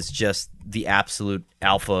Jefferson is just the absolute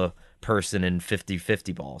alpha person in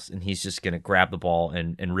 50-50 balls. And he's just going to grab the ball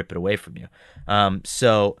and rip it away from you.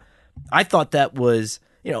 So I thought that was,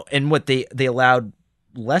 and what they allowed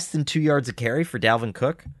less than 2 yards a carry for Dalvin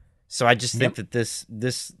Cook. So I just think that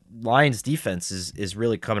this Lions defense is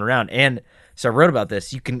really coming around. And so I wrote about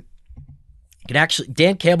this. You can actually,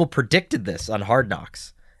 Dan Campbell predicted this on Hard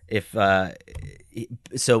Knocks.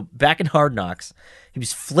 So back in Hard Knocks, he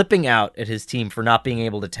was flipping out at his team for not being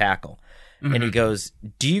able to tackle. Mm-hmm. And he goes,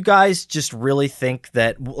 do you guys just really think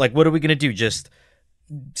that, like, what are we going to do? Just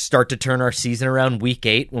start to turn our season around week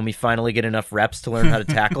 8 when we finally get enough reps to learn how to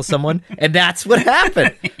tackle someone? And that's what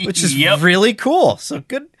happened, which is really cool. So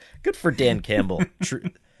good for Dan Campbell.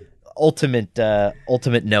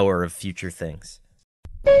 Ultimate knower of future things.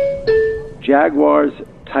 Jaguars,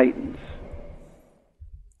 Titans.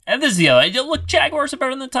 And this is the other. Look, Jaguars are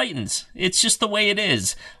better than the Titans. It's just the way it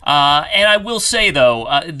is. And I will say,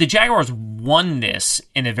 though, the Jaguars won this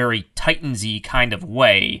in a very Titans-y kind of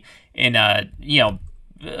way. In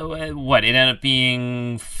what, it ended up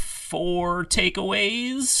being 4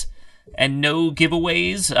 takeaways and no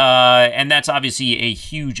giveaways. And that's obviously a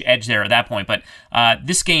huge edge there at that point. But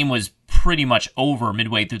this game was pretty much over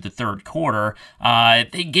midway through the third quarter.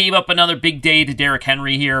 They gave up another big day to Derrick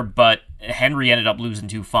Henry here, but Henry ended up losing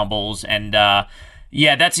 2 fumbles. And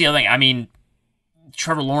that's the other thing. I mean,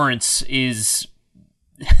 Trevor Lawrence is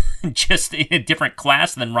just in a different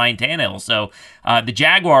class than Ryan Tannehill. So the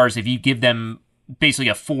Jaguars, if you give them basically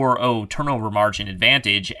a 4-0 turnover margin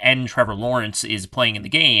advantage and Trevor Lawrence is playing in the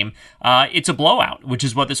game, it's a blowout, which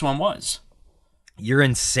is what this one was. Your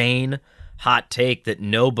insane hot take that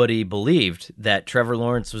nobody believed that Trevor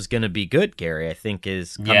Lawrence was going to be good, Gary, I think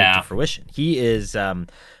is coming to fruition. He is,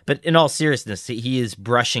 but in all seriousness, he is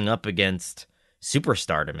brushing up against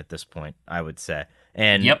superstardom at this point, I would say.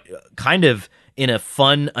 And kind of in a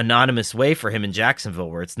fun, anonymous way for him in Jacksonville,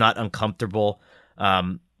 where it's not uncomfortable.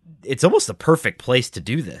 It's almost the perfect place to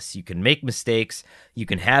do this. You can make mistakes. You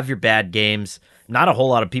can have your bad games. Not a whole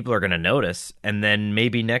lot of people are going to notice. And then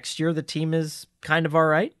maybe next year the team is kind of all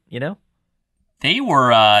right, They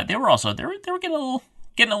were also getting a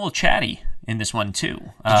little chatty in this one too.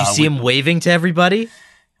 Did you see him waving to everybody?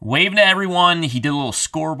 Waving to everyone. He did a little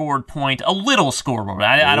scoreboard point, a little scoreboard.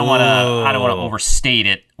 I don't want to overstate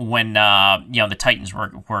it when the Titans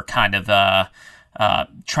were kind of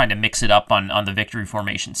trying to mix it up on the victory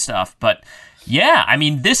formation stuff. But yeah, I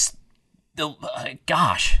mean this is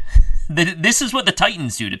what the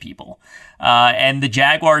Titans do to people, and the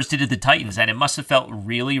Jaguars did to the Titans, and it must have felt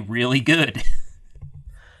really, really good.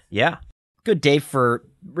 Yeah. Good day for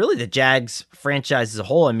really the Jags franchise as a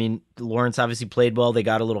whole. I mean, Lawrence obviously played well. They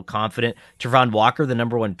got a little confident. Travon Walker, the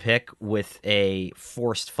number 1 pick, with a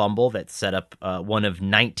forced fumble that set up one of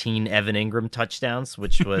 19 Evan Ingram touchdowns,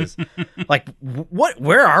 which was like, what?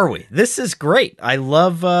 Where are we? This is great. I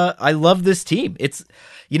love this team. It's,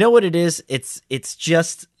 you know what it is? It's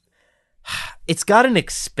just, it's got an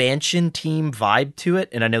expansion team vibe to it.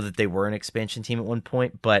 And I know that they were an expansion team at one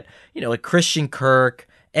point, but a Christian Kirk,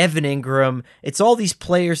 Evan Ingram, it's all these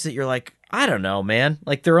players that you're like, I don't know, man.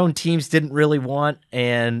 Like their own teams didn't really want,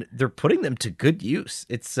 and they're putting them to good use.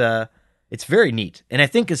 It's very neat. And I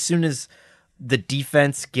think as soon as the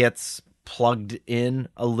defense gets plugged in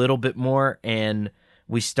a little bit more and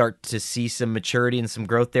we start to see some maturity and some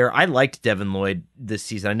growth there. I liked Devin Lloyd this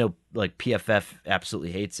season. I know like PFF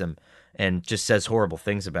absolutely hates him and just says horrible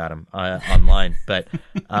things about him online. But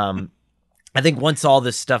I think once all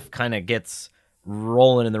this stuff kind of gets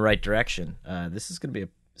rolling in the right direction, this is going to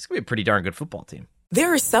be a pretty darn good football team.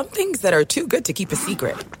 There are some things that are too good to keep a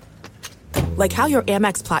secret. Like how your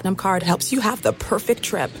Amex Platinum card helps you have the perfect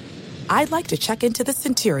trip. I'd like to check into the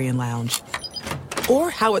Centurion Lounge.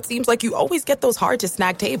 Or how it seems like you always get those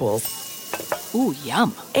hard-to-snag tables. Ooh,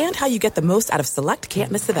 yum. And how you get the most out of select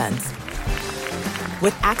can't-miss events.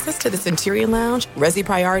 With access to the Centurion Lounge, Resi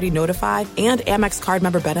Priority Notified, and Amex card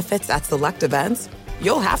member benefits at select events,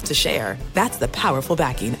 you'll have to share. That's the powerful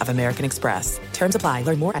backing of American Express. Terms apply.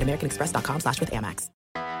 Learn more at americanexpress.com/withAmex.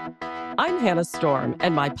 I'm Hannah Storm,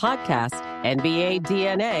 and my podcast, NBA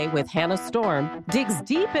DNA with Hannah Storm, digs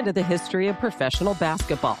deep into the history of professional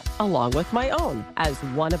basketball, along with my own, as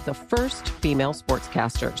one of the first female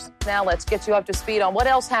sportscasters. Now let's get you up to speed on what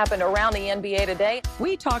else happened around the NBA today.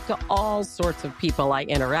 We talk to all sorts of people I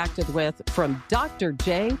interacted with, from Dr.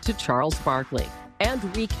 J to Charles Barkley, and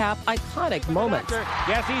recap iconic moments.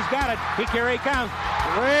 Yes, he's got it. Here he comes.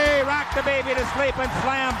 Way rock the baby to sleep and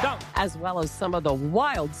slam dunk. As well as some of the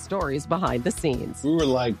wild stories behind the scenes. We were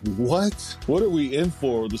like, what? What are we in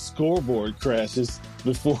for? The scoreboard crashes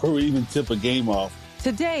before we even tip a game off.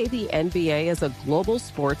 Today, the NBA is a global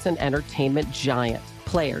sports and entertainment giant.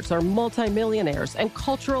 Players are multimillionaires and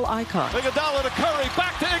cultural icons. Iguodala to Curry,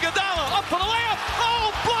 back to Iguodala, up for the layup.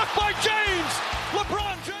 Oh, blocked by James.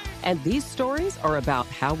 LeBron James. And these stories are about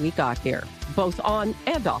how we got here, both on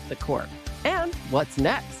and off the court. And what's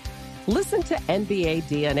next? Listen to NBA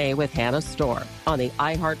DNA with Hannah Storm on the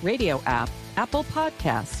iHeartRadio app, Apple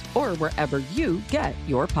Podcasts, or wherever you get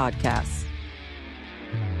your podcasts.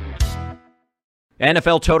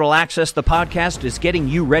 NFL Total Access, the podcast, is getting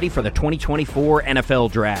you ready for the 2024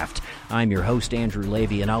 NFL Draft. I'm your host, Andrew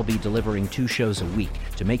Levy, and I'll be delivering 2 shows a week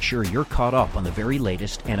to make sure you're caught up on the very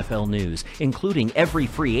latest NFL news, including every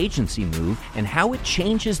free agency move and how it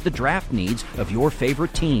changes the draft needs of your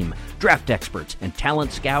favorite team. Draft experts and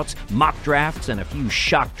talent scouts, mock drafts, and a few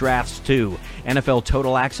shock drafts, too. NFL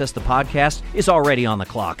Total Access, the podcast, is already on the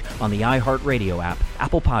clock on the iHeartRadio app,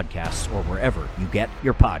 Apple Podcasts, or wherever you get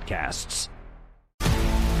your podcasts.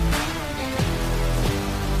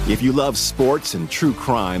 If you love sports and true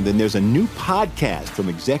crime, then there's a new podcast from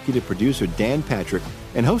executive producer Dan Patrick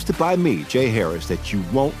and hosted by me, Jay Harris, that you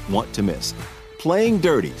won't want to miss. Playing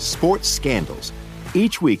Dirty: Sports Scandals.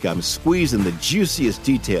 Each week, I'm squeezing the juiciest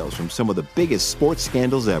details from some of the biggest sports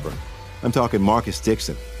scandals ever. I'm talking Marcus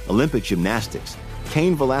Dixon, Olympic gymnastics,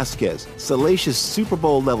 Cain Velasquez, salacious Super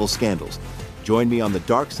Bowl-level scandals. Join me on the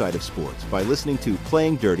dark side of sports by listening to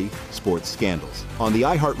Playing Dirty: Sports Scandals on the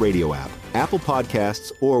iHeartRadio app, Apple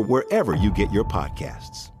Podcasts, or wherever you get your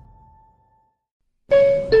podcasts.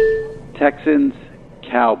 Texans,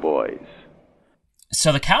 Cowboys.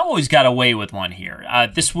 So the Cowboys got away with one here.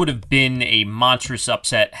 This would have been a monstrous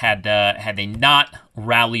upset had they not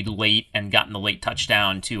rallied late and gotten the late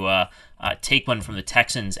touchdown to take one from the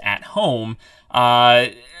Texans at home.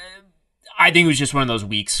 I think it was just one of those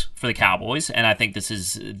weeks for the Cowboys, and I think this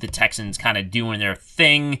is the Texans kind of doing their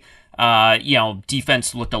thing.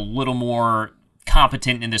 Defense looked a little more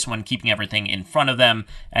competent in this one, keeping everything in front of them,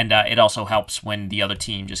 and it also helps when the other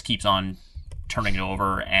team just keeps on turning it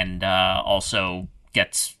over and also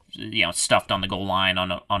gets stuffed on the goal line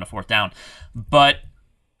on a fourth down. But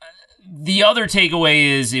the other takeaway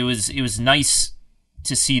is it was nice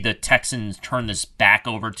to see the Texans turn this back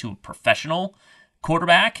over to a professional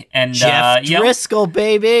quarterback and Jeff Driscoll,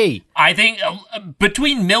 baby. I think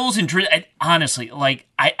between Mills and Driscoll, honestly,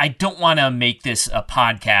 I don't want to make this a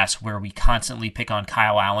podcast where we constantly pick on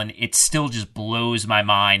Kyle Allen. It still just blows my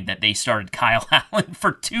mind that they started Kyle Allen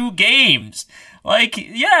for 2 games.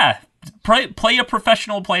 Play a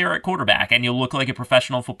professional player at quarterback and you'll look like a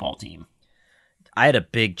professional football team. I had a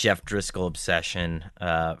big Jeff Driscoll obsession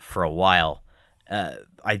for a while.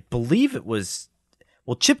 I believe it was.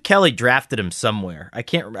 Well, Chip Kelly drafted him somewhere. I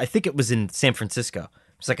think it was in San Francisco.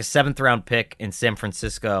 It was like a 7th-round pick in San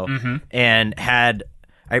Francisco, and I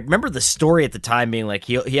remember the story at the time being like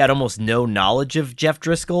he had almost no knowledge of Jeff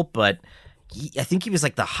Driscoll, but I think he was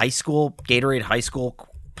like the Gatorade High School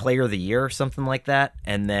Player of the Year or something like that.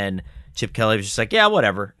 And then Chip Kelly was just like, yeah,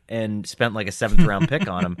 whatever, and spent like a 7th-round pick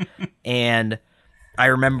on him. And I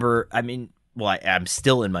remember, I'm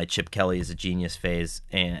still in my Chip Kelly is a genius phase,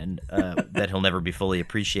 and that he'll never be fully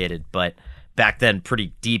appreciated. But back then,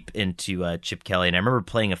 pretty deep into Chip Kelly, and I remember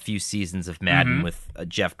playing a few seasons of Madden with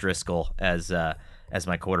Jeff Driscoll as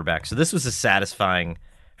my quarterback. So this was a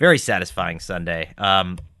very satisfying Sunday.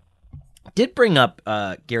 did bring up,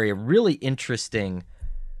 Gary, a really interesting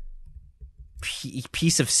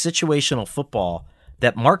piece of situational football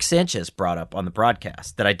that Mark Sanchez brought up on the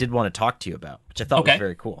broadcast that I did want to talk to you about, which I thought was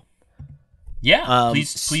very cool. Yeah,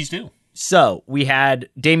 please do. So we had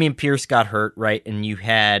Dameon Pierce got hurt, right? And you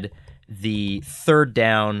had the third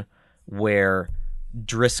down where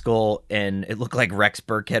Driscoll and it looked like Rex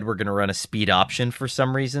Burkhead were going to run a speed option for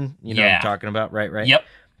some reason. You know what I'm talking about, right? Yep.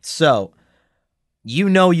 So you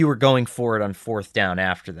were going for it on fourth down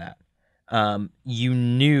after that. You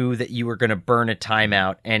knew that you were going to burn a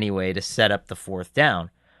timeout anyway to set up the fourth down.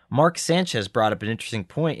 Mark Sanchez brought up an interesting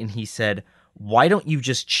point, and he said, why don't you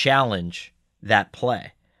just challenge that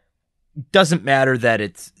play? Doesn't matter that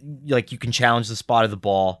it's like you can challenge the spot of the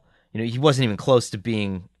ball. He wasn't even close to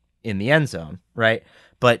being in the end zone, right?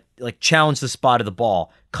 But like challenge the spot of the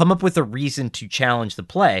ball. Come up with a reason to challenge the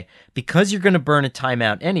play because you're going to burn a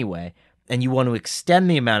timeout anyway, and you want to extend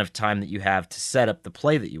the amount of time that you have to set up the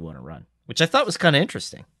play that you want to run, which I thought was kind of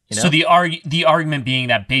interesting. So the argument being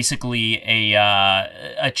that basically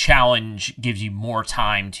a challenge gives you more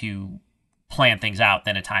time to plan things out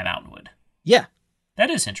than a timeout would. Yeah. That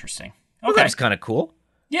is interesting. Well, that was kind of cool.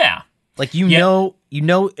 Yeah. Like, and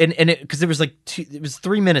because there was like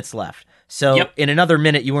 3 minutes left. So in another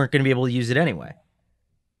minute, you weren't going to be able to use it anyway.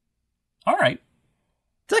 All right.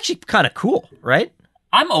 It's actually kind of cool, right?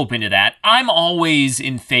 I'm open to that. I'm always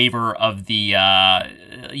in favor of the,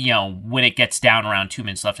 when it gets down around 2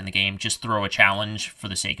 minutes left in the game, just throw a challenge for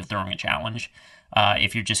the sake of throwing a challenge.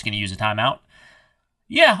 If you're just going to use a timeout.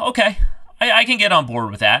 Yeah, okay. I can get on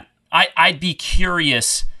board with that. I'd be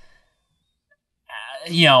curious,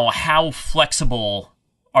 how flexible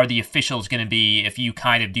are the officials going to be if you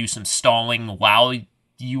kind of do some stalling while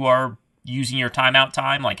you are using your timeout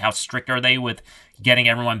time? Like, how strict are they with getting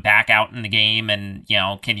everyone back out in the game? And,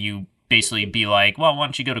 can you basically be like, well, why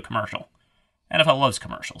don't you go to commercial? NFL loves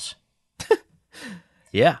commercials.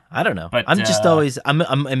 Yeah, I don't know. But I'm just always I'm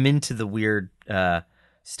into the weird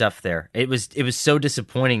stuff there. It was so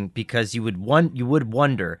disappointing because you would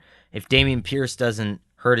wonder if Dameon Pierce doesn't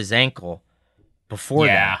hurt his ankle before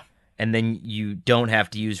that, and then you don't have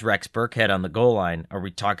to use Rex Burkhead on the goal line. Are we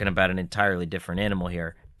talking about an entirely different animal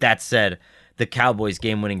here? That said, the Cowboys'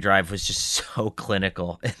 game-winning drive was just so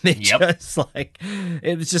clinical, and they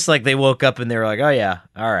it was just like they woke up and they were like, "Oh yeah,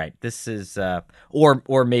 all right, this is,"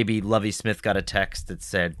 or maybe Lovie Smith got a text that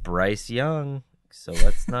said Bryce Young, so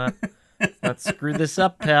let's not screw this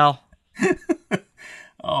up, pal.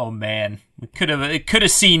 Oh man, it could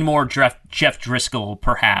have seen more Jeff Driscoll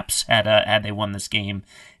perhaps had they won this game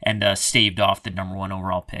and staved off the number 1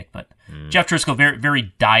 overall pick. But Jeff Driscoll, very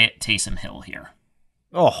very Diet Taysom Hill here.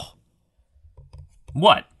 Oh,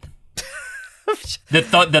 what?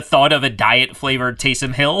 the thought of a diet flavored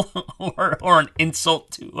Taysom Hill or an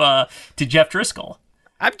insult to Jeff Driscoll.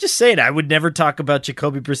 I'm just saying, I would never talk about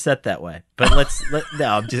Jacoby Brissett that way. But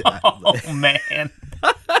I'm just. Oh man.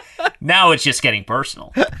 Now it's just getting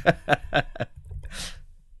personal.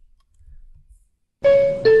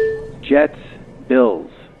 Jets,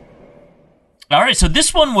 Bills. All right, so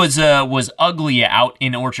this one was ugly out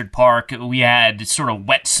in Orchard Park. We had sort of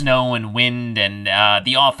wet snow and wind, and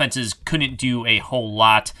the offenses couldn't do a whole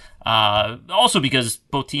lot. Also because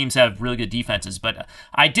both teams have really good defenses. But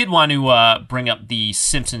I did want to bring up the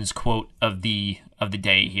Simpsons quote of the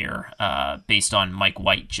day here, based on Mike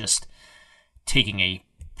White just taking a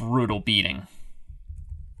brutal beating.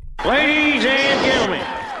 Ladies and gentlemen,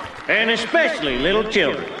 and especially little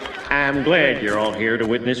children, I'm glad you're all here to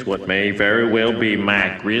witness what may very well be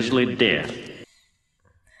my grisly death.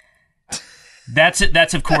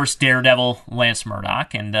 That's of course Daredevil Lance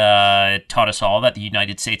Murdoch, and it taught us all that the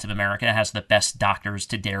United States of America has the best doctors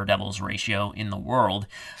to Daredevils ratio in the world.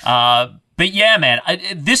 But yeah, man,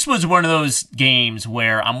 this was one of those games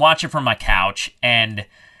where I'm watching from my couch and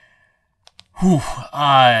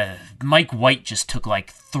Mike White just took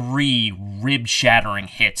like 3 rib-shattering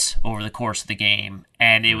hits over the course of the game,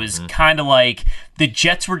 and it was kind of like the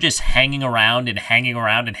Jets were just hanging around, and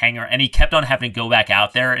he kept on having to go back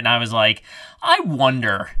out there, and I was like, I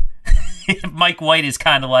wonder if Mike White is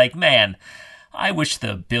kind of like, man, I wish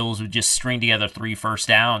the Bills would just string together 3 first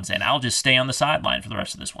downs, and I'll just stay on the sideline for the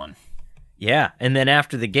rest of this one. Yeah, and then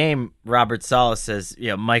after the game, Robert Saleh says,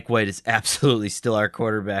 Mike White is absolutely still our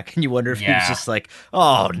quarterback. And you wonder if he was just like,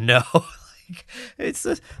 oh, no. Let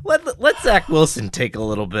Zach Wilson take a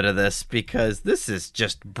little bit of this because this is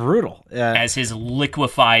just brutal. As his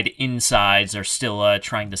liquefied insides are still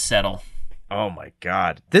trying to settle. Oh, my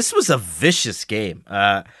God. This was a vicious game.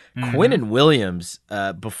 Quinnen Williams,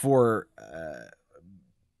 before...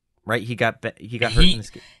 right, he got hurt in this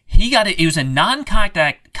game. It was a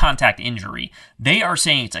non-contact injury. They are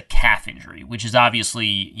saying it's a calf injury, which is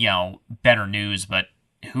obviously, better news, but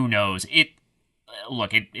who knows? It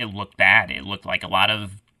looked bad. It looked like a lot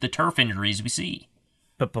of the turf injuries we see.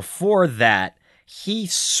 But before that, he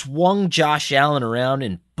swung Josh Allen around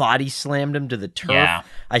and body slammed him to the turf. Yeah.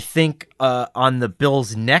 I think on the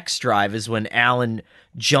Bills' next drive is when Allen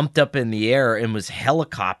jumped up in the air and was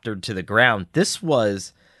helicoptered to the ground. This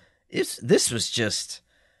was just,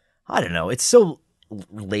 I don't know. It's so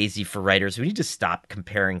lazy for writers. We need to stop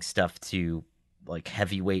comparing stuff to like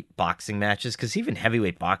heavyweight boxing matches, because even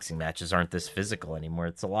heavyweight boxing matches aren't this physical anymore.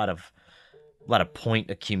 It's a lot of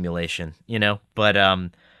point accumulation, But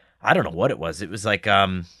I don't know what it was. It was like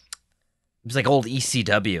old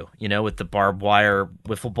ECW, with the barbed wire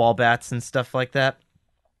wiffle ball bats and stuff like that.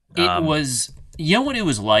 It was, what it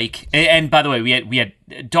was like. And by the way, we had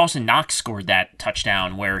Dawson Knox scored that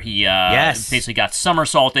touchdown where he basically got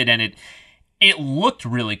somersaulted, and it looked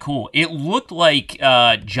really cool. It looked like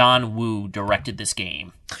John Woo directed this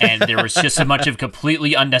game, and there was just a bunch of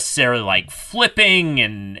completely unnecessary like flipping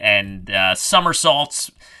and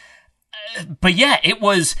somersaults. But yeah, it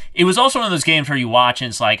was also one of those games where you watch and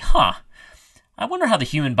it's like, I wonder how the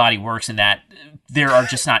human body works in that there are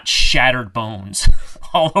just not shattered bones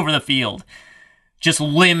all over the field, just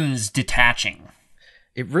limbs detaching.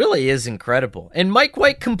 It really is incredible. And Mike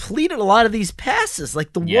White completed a lot of these passes,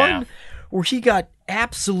 like the one where he got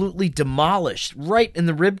absolutely demolished right in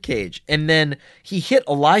the rib cage, and then he hit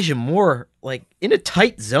Elijah Moore like in a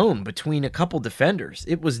tight zone between a couple defenders.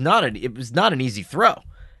 It was not an easy throw.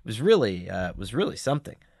 It was really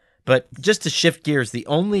something. But just to shift gears, the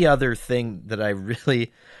only other thing that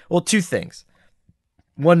two things.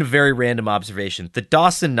 One very random observation: the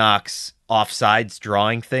Dawson Knox offsides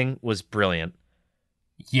drawing thing was brilliant.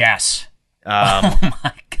 Yes. Oh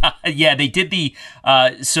my God. Yeah, they did the,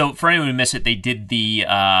 so for anyone who missed it, they did the,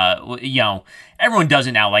 everyone does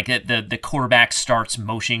it now. Like the quarterback starts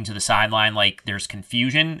motioning to the sideline, like there's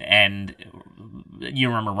confusion, and you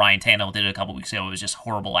remember Ryan Tannehill did it a couple weeks ago. It was just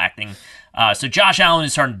horrible acting. So Josh Allen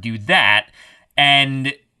is starting to do that,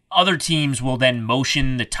 and other teams will then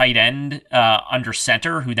motion the tight end under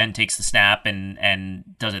center, who then takes the snap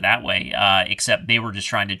and does it that way, except they were just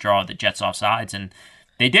trying to draw the Jets off sides, and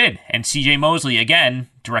they did. And C.J. Mosley, again,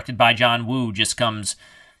 directed by John Woo, just comes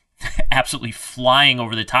absolutely flying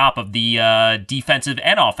over the top of the defensive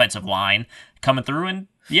and offensive line, coming through, and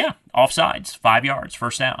offsides, 5 yards,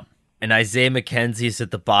 first down. And Isaiah McKenzie is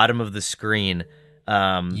at the bottom of the screen.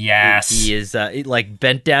 Yes. He is like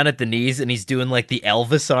bent down at the knees, and he's doing like the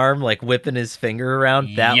Elvis arm, like whipping his finger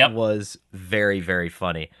around. That was very, very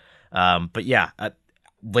funny. But yeah,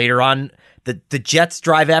 later on, the Jets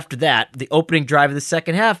drive after that, the opening drive of the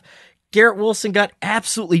second half, Garrett Wilson got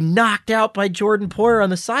absolutely knocked out by Jordan Poyer on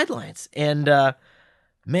the sidelines. And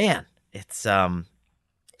man, it's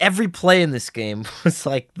every play in this game was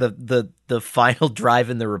like the final drive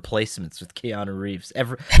in the replacements with Keanu Reeves.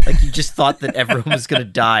 You just thought that everyone was going to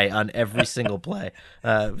die on every single play.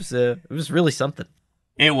 It was really something.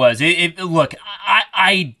 It was. Look,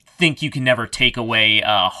 I think you can never take away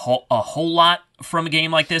a whole lot from a game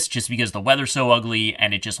like this, just because the weather's so ugly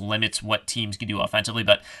and it just limits what teams can do offensively.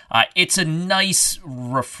 But it's a nice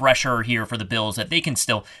refresher here for the Bills that they can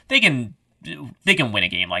win a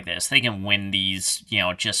game like this. They can win these,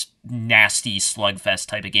 just nasty slugfest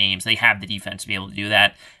type of games. They have the defense to be able to do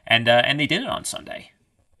that, and they did it on Sunday.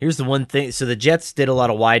 Here's the one thing. So the Jets did a lot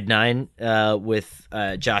of wide nine with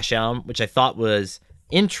Josh Allen, which I thought was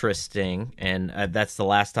interesting, and that's the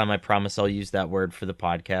last time I promise I'll use that word for the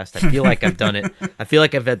podcast. I feel like I've done it. I feel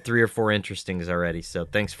like I've had 3 or 4 interestings already, so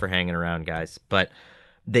thanks for hanging around, guys. But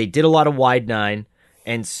they did a lot of wide nine.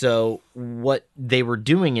 And so what they were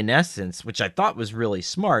doing in essence, which I thought was really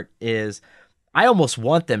smart, is I almost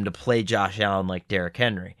want them to play Josh Allen like Derrick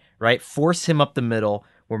Henry, right? Force him up the middle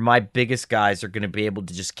where my biggest guys are going to be able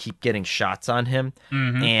to just keep getting shots on him.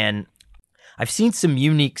 Mm-hmm. And I've seen some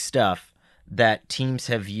unique stuff that teams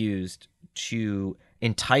have used to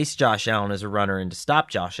entice Josh Allen as a runner and to stop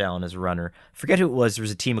Josh Allen as a runner. I forget who it was. There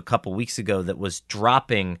was a team a couple weeks ago that was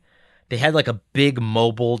dropping. They had like a big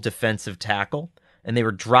mobile defensive tackle, and they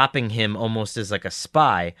were dropping him almost as like a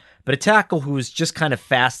spy, but a tackle who was just kind of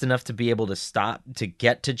fast enough to be able to stop to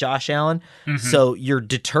get to Josh Allen. Mm-hmm. So you're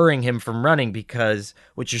deterring him from running, because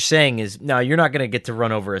what you're saying is, no, you're not going to get to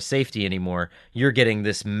run over a safety anymore. You're getting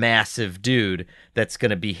this massive dude that's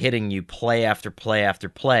going to be hitting you play after play after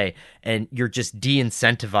play, and you're just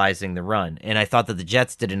de-incentivizing the run. And I thought that the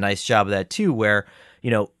Jets did a nice job of that too, where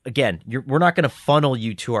again, we're not going to funnel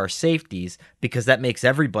you to our safeties because that makes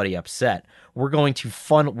everybody upset. We're going to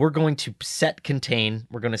set contain,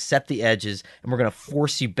 we're going to set the edges, and we're going to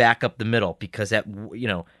force you back up the middle because at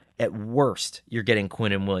worst, you're getting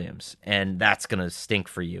Quinnen Williams, and that's going to stink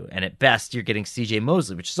for you. And at best, you're getting C.J.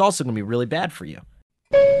 Mosley, which is also going to be really bad for you.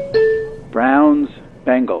 Browns,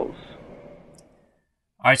 Bengals.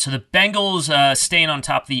 All right, so the Bengals staying on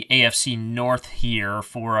top of the AFC North here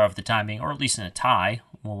for the time being, or at least in a tie.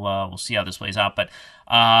 We'll see how this plays out. But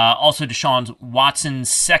also Deshaun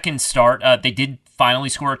Watson's second start, they did finally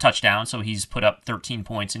score a touchdown, so he's put up 13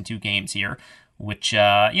 points in 2 games here, which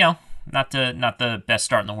not the best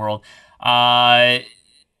start in the world. Not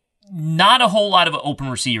a whole lot of open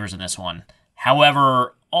receivers in this one.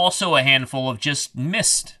 However, also a handful of just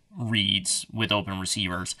missed reads with open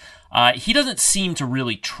receivers. He doesn't seem to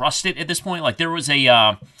really trust it at this point. Like there was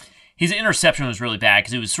his interception was really bad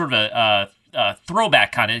because it was sort of a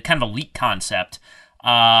throwback kind of a leak concept.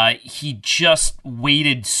 He just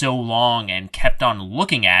waited so long and kept on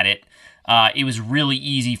looking at it. It was really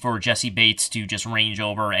easy for Jesse Bates to just range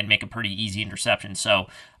over and make a pretty easy interception. So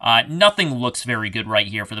nothing looks very good right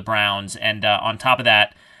here for the Browns. And on top of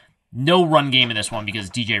that, no run game in this one because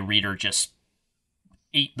DJ Reader just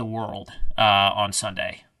ate the world on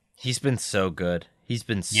Sunday. He's been so good. He's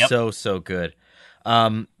been so good.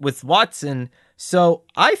 With Watson, so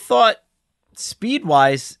I thought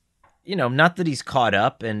speed-wise, not that he's caught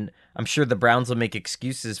up, and I'm sure the Browns will make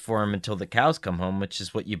excuses for him until the cows come home, which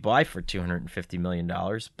is what you buy for $250 million.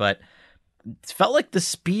 But it felt like the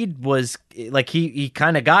speed was, like he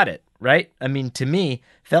kind of got it, right? I mean, to me,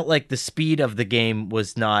 felt like the speed of the game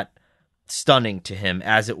was not stunning to him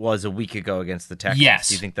as it was a week ago against the Texans. Yes.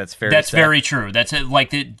 Do you think that's fair? That's very true. That's like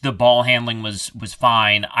the ball handling was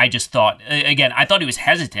fine. I just thought, again, I thought he was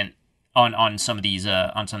hesitant on some of these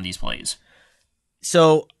plays.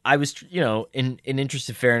 So I was, in interest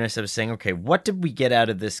of fairness, I was saying, okay, what did we get out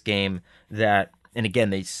of this game that, and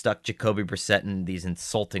again, they stuck Jacoby Brissett in these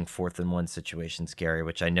insulting 4th-and-1 situations, Gary,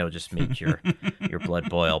 which I know just made your blood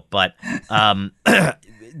boil. But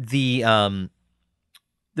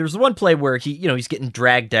there was one play where he's getting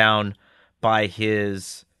dragged down by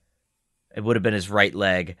it would have been his right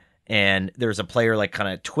leg, and there was a player like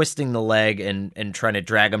kind of twisting the leg and trying to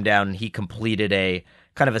drag him down, and he completed a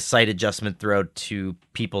kind of a sight adjustment throw to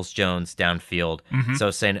Peoples-Jones downfield. Mm-hmm.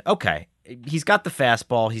 So saying, okay, he's got the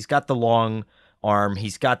fastball, he's got the long arm,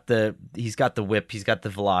 he's got the whip, he's got the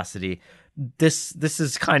velocity. This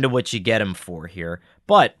is kind of what you get him for here.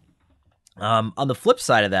 But on the flip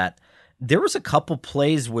side of that, there was a couple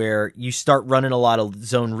plays where you start running a lot of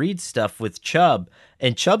zone read stuff with Chubb,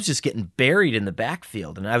 and Chubb's just getting buried in the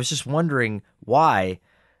backfield. And I was just wondering why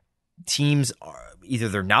teams either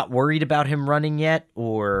they're not worried about him running yet,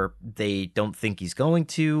 or they don't think he's going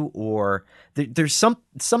to, or there's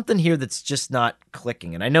something here that's just not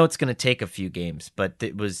clicking. And I know it's going to take a few games, but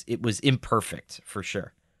it was imperfect for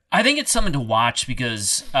sure. I think it's something to watch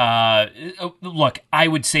because, look, I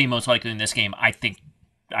would say most likely in this game, I think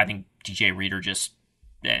DJ Reader just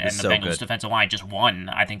and the Bengals defensive line just won.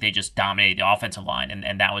 I think they just dominated the offensive line,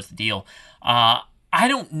 and that was the deal. I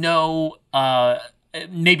don't know.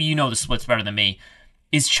 Maybe you know the splits better than me.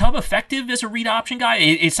 Is Chubb effective as a read option guy?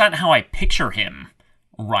 It's not how I picture him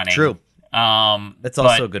running. True. That's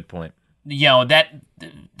also a good point.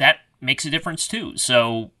 That makes a difference too.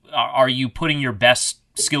 So are you putting your best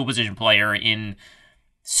skill position player in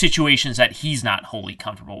situations that he's not wholly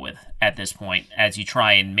comfortable with at this point as you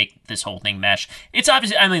try and make this whole thing mesh? It's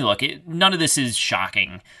obviously, I mean, look, none of this is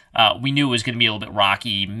shocking. We knew it was going to be a little bit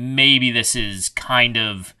rocky. Maybe this is kind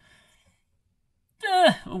of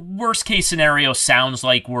worst case scenario. Sounds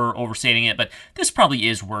like we're overstating it, but this probably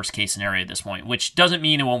is worst case scenario at this point, which doesn't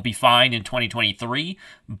mean it won't be fine in 2023,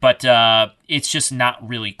 but it's just not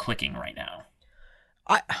really clicking right now.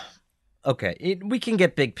 We can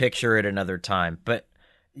get big picture at another time, but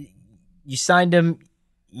you signed him.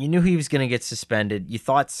 You knew he was going to get suspended. You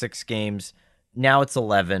thought 6 games. Now it's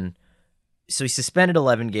 11. So he's suspended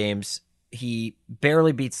 11 games. He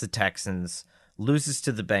barely beats the Texans, loses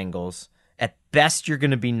to the Bengals. At best, you're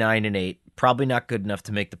going to be 9-8. Probably not good enough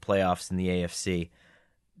to make the playoffs in the AFC.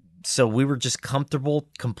 So we were just comfortable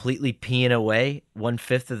completely peeing away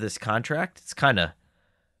 1/5 of this contract. It's kind of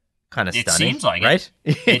stunning. It seems like right?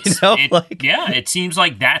 It. It seems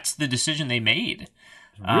like that's the decision they made.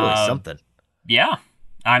 Really something. Yeah.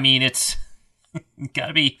 I mean, it's you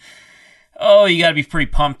gotta be pretty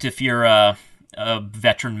pumped if you're a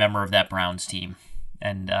veteran member of that Browns team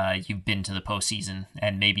and you've been to the postseason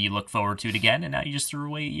and maybe you look forward to it again and now you just threw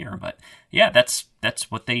away a year. But yeah, that's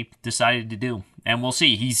what they decided to do. And we'll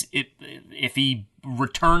see. If he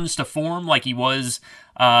returns to form like he was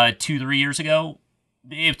 2-3 years ago,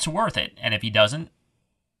 it's worth it. And if he doesn't,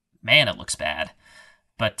 man, it looks bad.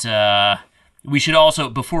 But we should also,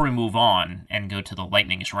 before we move on and go to the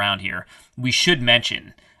lightning-ish round here, we should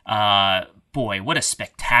mention, boy, what a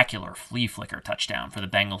spectacular flea flicker touchdown for the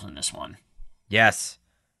Bengals in this one. Yes.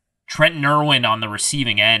 Trenton Irwin on the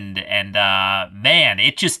receiving end, and man,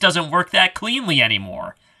 it just doesn't work that cleanly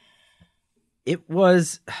anymore. It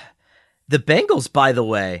was... The Bengals, by the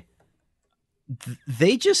way,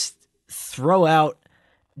 they just throw out...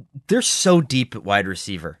 They're so deep at wide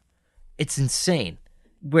receiver. It's insane.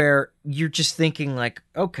 Where you're just thinking like,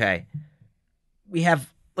 okay, we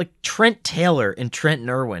have like Trent Taylor and Trenton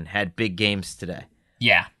Irwin had big games today.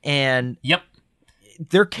 Yeah. And yep,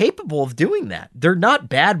 they're capable of doing that. They're not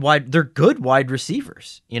bad they're good wide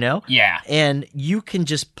receivers, you know? Yeah. And you can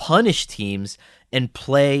just punish teams and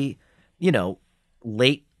play,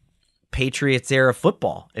 late Patriots era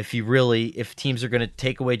football. If teams are going to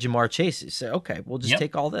take away Jamar Chase, you say, okay, we'll just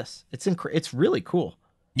take all this. It's really cool.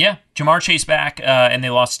 Yeah, Jamar Chase back, and they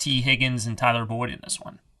lost T. Higgins and Tyler Boyd in this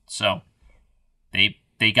one. So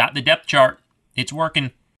they got the depth chart. It's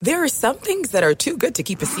working. There are some things that are too good to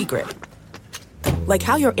keep a secret. Like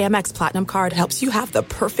how your Amex Platinum card helps you have the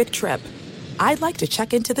perfect trip. I'd like to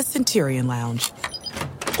check into the Centurion Lounge.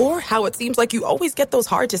 Or how it seems like you always get those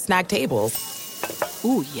hard-to-snag tables.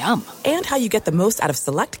 Ooh, yum. And how you get the most out of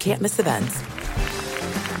select can't-miss events.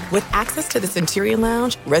 With access to the Centurion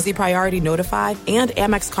Lounge, Resi Priority Notified, and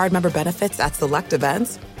Amex card member benefits at select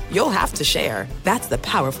events, you'll have to share. That's the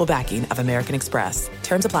powerful backing of American Express.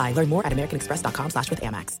 Terms apply. Learn more at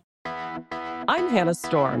americanexpress.com/withAmex. I'm Hannah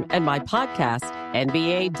Storm, and my podcast,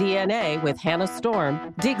 NBA DNA with Hannah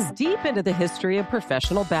Storm, digs deep into the history of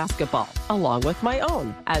professional basketball, along with my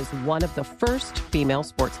own, as one of the first female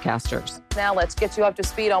sportscasters. Now let's get you up to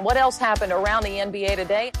speed on what else happened around the NBA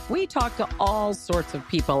today. We talked to all sorts of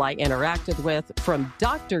people I interacted with, from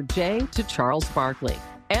Dr. J to Charles Barkley,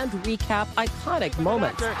 and recap iconic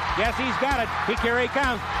moments. Yes, he's got it. Here he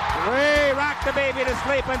comes. Way rock the baby to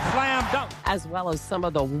sleep and slam dunk. As well as some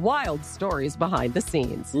of the wild stories behind the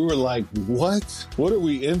scenes. We were like, what? What are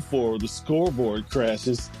we in for? The scoreboard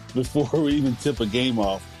crashes before we even tip a game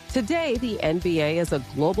off. Today, the NBA is a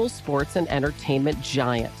global sports and entertainment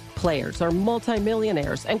giant. Players are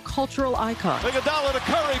multimillionaires and cultural icons. Iguodala to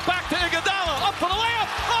Curry, back to Iguodala, up for the layup.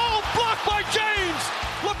 Oh, blocked by James.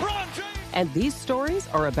 LeBron James. And these stories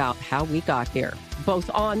are about how we got here,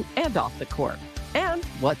 both on and off the court. And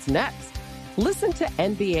what's next? Listen to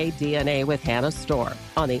NBA DNA with Hannah Storm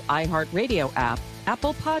on the iHeartRadio app,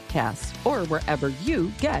 Apple Podcasts, or wherever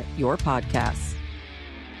you get your podcasts.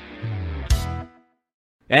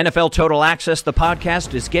 NFL Total Access, the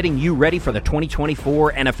podcast, is getting you ready for the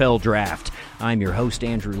 2024 NFL Draft. I'm your host,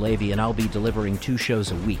 Andrew Levy, and I'll be delivering 2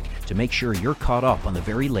 shows a week to make sure you're caught up on the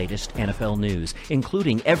very latest NFL news,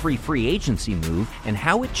 including every free agency move and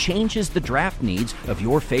how it changes the draft needs of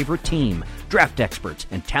your favorite team. Draft experts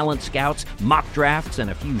and talent scouts, mock drafts,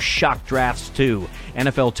 and a few shock drafts, too.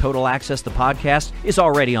 NFL Total Access, the podcast, is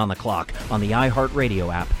already on the clock on the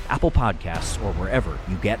iHeartRadio app, Apple Podcasts, or wherever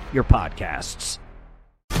you get your podcasts.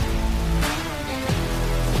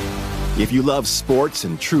 If you love sports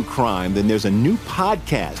and true crime, then there's a new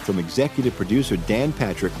podcast from executive producer Dan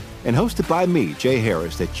Patrick and hosted by me, Jay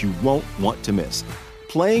Harris, that you won't want to miss.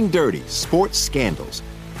 Playing Dirty: Sports Scandals.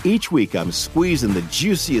 Each week, I'm squeezing the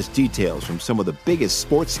juiciest details from some of the biggest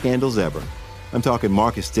sports scandals ever. I'm talking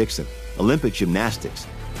Marcus Dixon, Olympic gymnastics,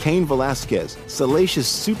 Cain Velasquez, salacious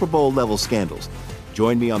Super Bowl-level scandals.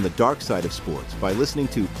 Join me on the dark side of sports by listening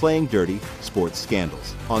to Playing Dirty: Sports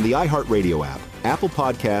Scandals on the iHeartRadio app, Apple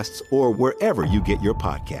Podcasts, or wherever you get your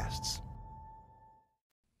podcasts.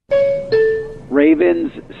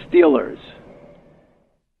 Ravens, Steelers.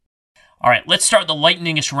 All right, let's start the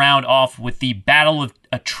lightning-ish round off with the battle of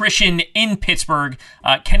attrition in Pittsburgh.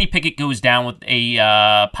 Kenny Pickett goes down with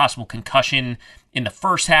a possible concussion in the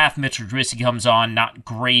first half. Mitch Trubisky comes on, not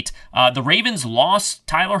great. The Ravens lost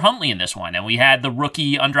Tyler Huntley in this one, and we had the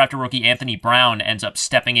undrafted rookie Anthony Brown ends up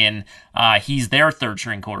stepping in. He's their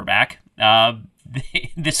third-string quarterback.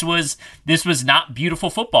 This was not beautiful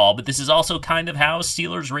football, but this is also kind of how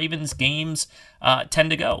Steelers-Ravens games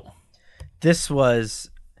tend to go. This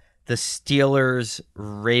was the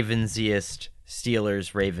Steelers-Ravensiest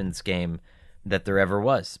Steelers-Ravens game that there ever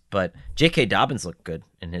was. But J.K. Dobbins looked good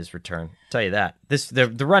in his return. I'll tell you that.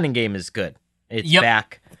 The running game is good. It's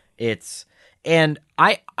back. And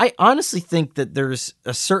I honestly think that there's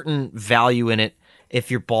a certain value in it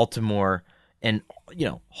if you're Baltimore and,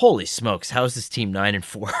 holy smokes, how is this team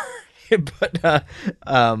 9-4? But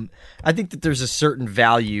I think that there's a certain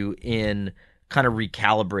value in kind of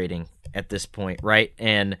recalibrating at this point, right?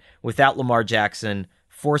 And without Lamar Jackson,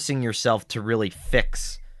 forcing yourself to really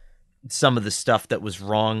fix some of the stuff that was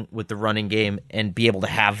wrong with the running game and be able to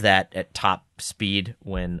have that at top speed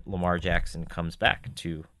when Lamar Jackson comes back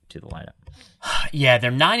to the lineup. Yeah,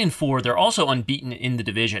 they're 9-4. They're also unbeaten in the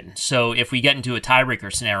division. So if we get into a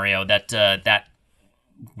tiebreaker scenario, that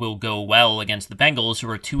will go well against the Bengals, who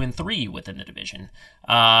are 2-3 within the division.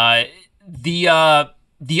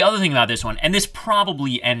 The other thing about this one, and this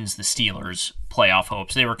probably ends the Steelers' playoff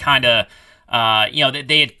hopes. They were kind of,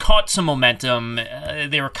 they had caught some momentum.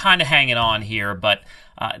 They were kind of hanging on here, but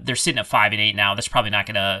they're sitting at 5-8 now. That's probably not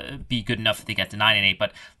going to be good enough if they get to 9-8.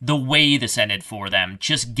 But the way this ended for them,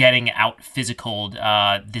 just getting out physicaled,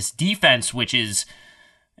 this defense, which is,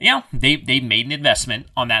 they made an investment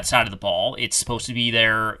on that side of the ball. It's supposed to be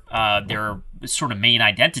their sort of main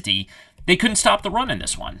identity. They couldn't stop the run in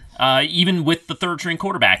this one. Even with the third-string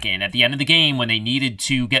quarterback in, at the end of the game when they needed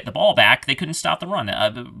to get the ball back, they couldn't stop the run.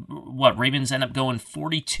 Ravens end up going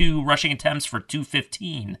 42 rushing attempts for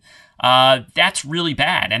 215. That's really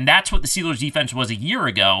bad, and that's what the Steelers' defense was a year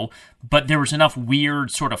ago, but there was enough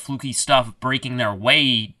weird sort of fluky stuff breaking their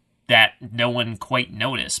way that no one quite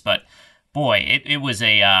noticed. But, boy, it was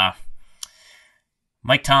a...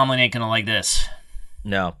 Mike Tomlin ain't going to like this.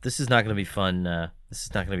 No, this is not going to be fun. This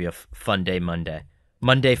is not going to be a fun day Monday.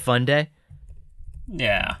 Monday fun day?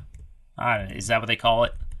 Yeah. Is that what they call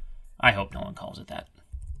it? I hope no one calls it that.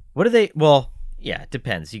 What do they... Well, yeah, it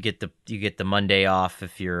depends. You get the Monday off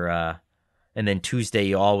if you're... and then Tuesday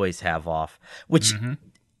you always have off. Which,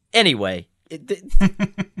 anyway,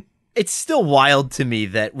 it's still wild to me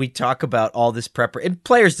that we talk about all this preparation. And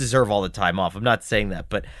players deserve all the time off. I'm not saying that,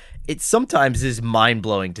 but... It sometimes is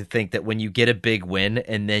mind-blowing to think that when you get a big win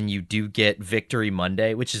and then you do get Victory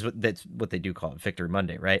Monday, which is that's what they do call it, Victory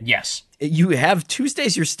Monday, right? Yes. You have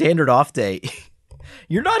Tuesday's your standard off day.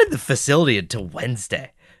 You're not in the facility until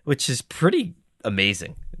Wednesday, which is pretty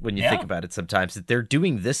amazing when you think about it sometimes, that they're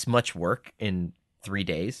doing this much work in 3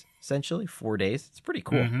 days, essentially, 4 days. It's pretty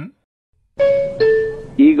cool.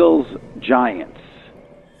 Eagles, Giants.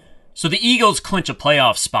 So the Eagles clinch a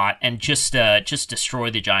playoff spot and just destroy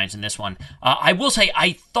the Giants in this one. I will say,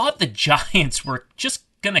 I thought the Giants were just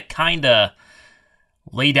going to kind of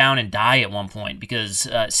lay down and die at one point because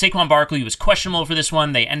Saquon Barkley was questionable for this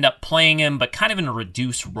one. They end up playing him, but kind of in a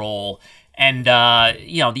reduced role. And,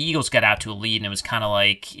 the Eagles got out to a lead, and it was kind of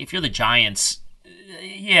like, if you're the Giants,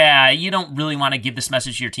 you don't really want to give this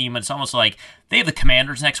message to your team, but it's almost like they have the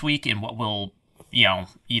Commanders next week in what will...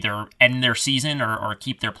 either end their season or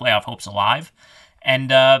keep their playoff hopes alive. And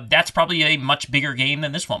that's probably a much bigger game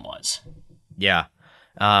than this one was. Yeah.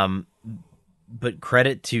 But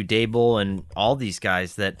credit to Dable and all these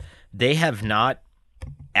guys that they have not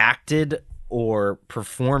acted or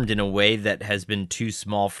performed in a way that has been too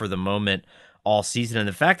small for the moment all season. And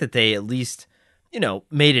the fact that they at least,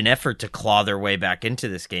 made an effort to claw their way back into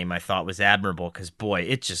this game, I thought was admirable because, boy,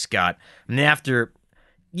 it just got... after...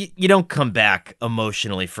 You don't come back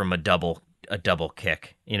emotionally from a double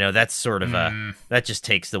kick. That's sort of that just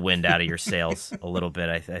takes the wind out of your sails a little bit.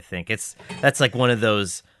 I think that's like one of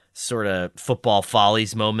those sort of football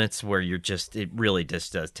follies moments where it really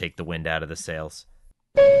just does take the wind out of the sails.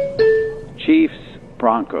 Chiefs,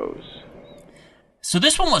 Broncos. So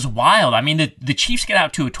this one was wild. I mean, the Chiefs get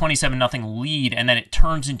out to a 27-0 lead, and then it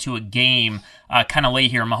turns into a game kind of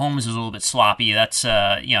late here. Mahomes is a little bit sloppy. That's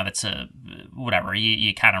whatever.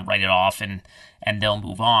 You kind of write it off, and they'll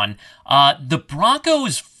move on. The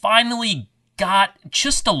Broncos finally got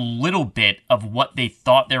just a little bit of what they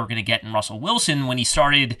thought they were going to get in Russell Wilson when he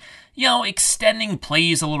started, extending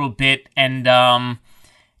plays a little bit, and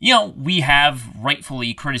we have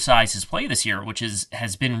rightfully criticized his play this year, which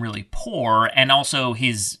has been really poor, and also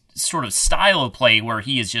his sort of style of play where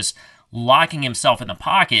he is just locking himself in the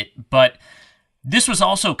pocket. But this was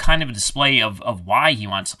also kind of a display of why he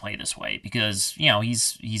wants to play this way, because,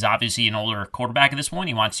 he's obviously an older quarterback at this point.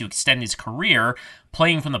 He wants to extend his career.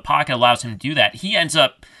 Playing from the pocket allows him to do that. He ends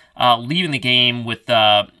up leaving the game with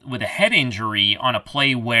a head injury on a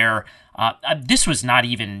play where this was not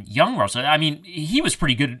even young Russell. I mean, he was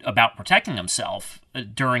pretty good about protecting himself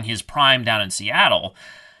during his prime down in Seattle.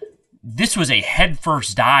 This was a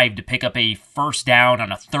head-first dive to pick up a first down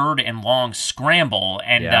on a 3rd and long scramble,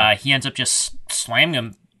 and he ends up just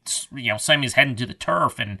slamming his head into the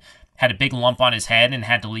turf and had a big lump on his head and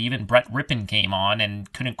had to leave, and Brett Rippon came on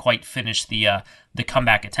and couldn't quite finish the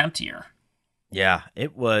comeback attempt here. Yeah,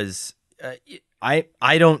 it was... I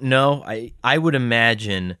don't know. I would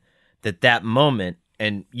imagine that moment,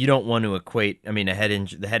 and you don't want to equate... I mean, the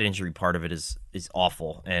head injury part of it is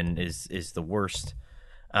awful and is the worst.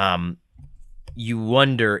 you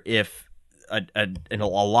wonder if a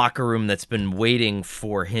locker room that's been waiting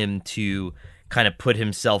for him to kind of put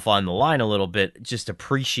himself on the line a little bit just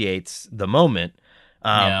appreciates the moment.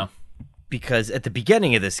 Because at the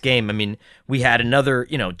beginning of this game, I mean, we had another,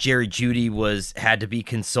 Jerry Jeudy had to be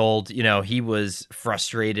consoled. He was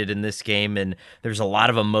frustrated in this game, and there's a lot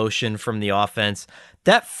of emotion from the offense.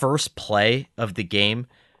 That first play of the game,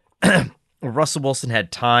 Russell Wilson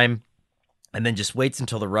had time and then just waits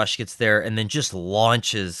until the rush gets there and then just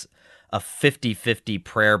launches a 50-50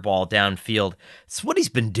 prayer ball downfield. It's what he's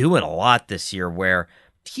been doing a lot this year, where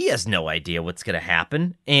he has no idea what's going to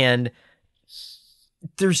happen, and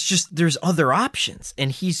there's other options,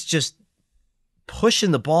 and he's just pushing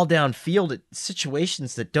the ball downfield at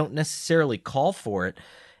situations that don't necessarily call for it.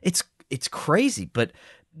 It's crazy, but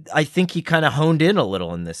I think he kind of honed in a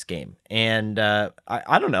little in this game, and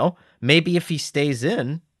I don't know. Maybe if he stays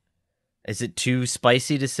in, is it too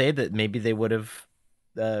spicy to say that maybe they would have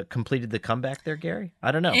completed the comeback there, Gary?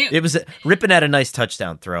 I don't know. It was Rippon had a nice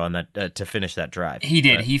touchdown throw on that to finish that drive. He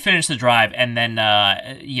did. But he finished the drive and then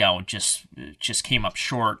just came up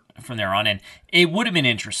short from there on. And it would have been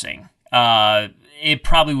interesting. It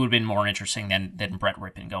probably would have been more interesting than Brett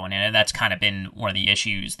Rippon going in, and that's kind of been one of the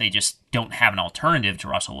issues. They just don't have an alternative to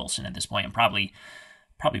Russell Wilson at this point, and probably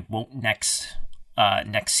won't next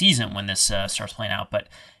season when this starts playing out. But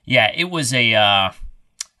yeah, it was a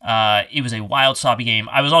wild, sloppy game.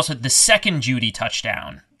 I was also the second Jeudy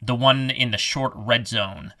touchdown, the one in the short red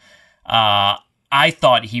zone. I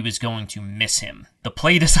thought he was going to miss him. The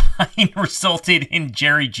play design resulted in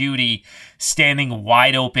Jerry Jeudy standing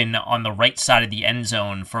wide open on the right side of the end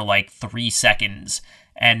zone for like 3 seconds,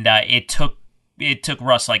 and it took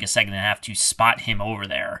Russ like a second and a half to spot him over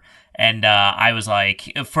there. And I was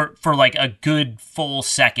like, for like a good full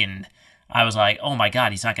second, I was like, oh my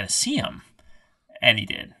God, he's not going to see him. And he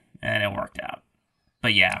did, and it worked out.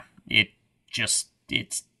 But yeah,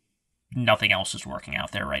 it's nothing else is working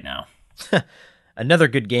out there right now. Another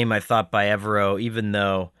good game, I thought, by Evero, even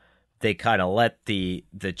though they kind of let the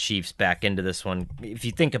Chiefs back into this one. If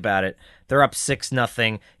you think about it, they're up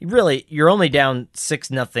 6-0. You're only down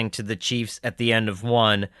 6-0 to the Chiefs at the end of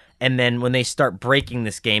one, and then when they start breaking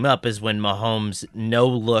this game up is when Mahomes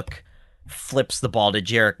no-look flips the ball to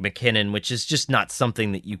Jerick McKinnon, which is just not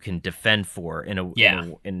something that you can defend for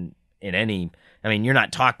in any. I mean, you're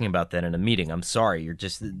not talking about that in a meeting. I'm sorry.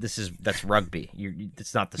 That's rugby.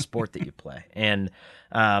 It's not the sport that you play. And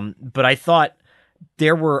but I thought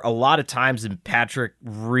there were a lot of times when Patrick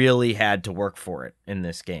really had to work for it in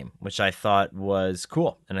this game, which I thought was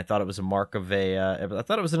cool. And I thought it was a mark of I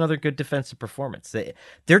thought it was another good defensive performance.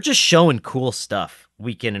 They're just showing cool stuff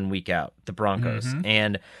week in and week out, the Broncos. Mm-hmm.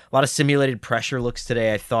 And a lot of simulated pressure looks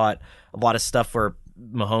today. I thought a lot of stuff where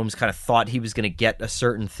Mahomes kind of thought he was going to get a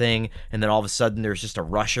certain thing, and then all of a sudden there's just a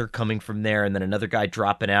rusher coming from there, and then another guy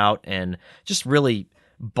dropping out, and just really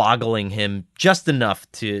boggling him just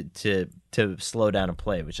enough to slow down a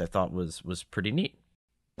play, which I thought was pretty neat.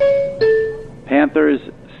 Panthers,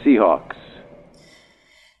 Seahawks.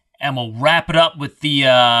 And we'll wrap it up with the,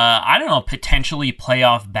 potentially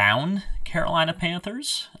playoff bound Carolina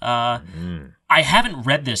Panthers. I haven't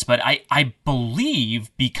read this, but I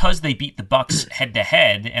believe because they beat the Bucs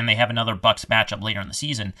head-to-head and they have another Bucs matchup later in the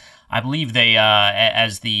season, I believe they,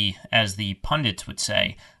 as the pundits would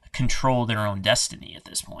say, control their own destiny at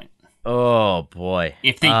this point. Oh, boy.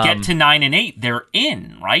 If they get to 9-8, they're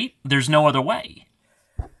in, right? There's no other way.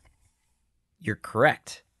 You're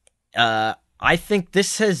correct. I think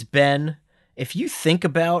this has been, if you think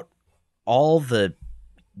about all the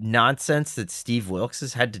nonsense that Steve Wilkes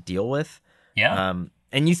has had to deal with, and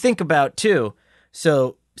you think about, too,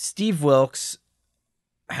 so Steve Wilkes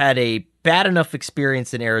had a bad enough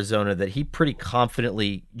experience in Arizona that he pretty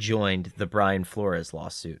confidently joined the Brian Flores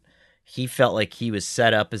lawsuit. He felt like he was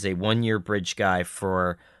set up as a one-year bridge guy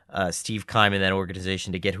for Steve Keim and that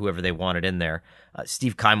organization to get whoever they wanted in there.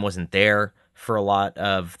 Steve Keim wasn't there for a lot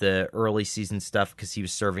of the early season stuff because he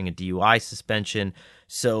was serving a DUI suspension.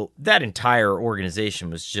 So that entire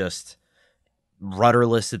organization was just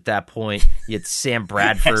rudderless at that point. You had Sam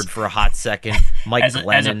Bradford for a hot second, Mike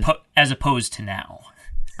Glennon. As opposed to now.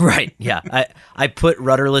 Right, yeah. I put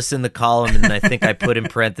rudderless in the column, and I think I put in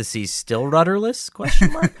parentheses, still rudderless, ?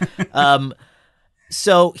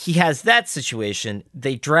 So he has that situation.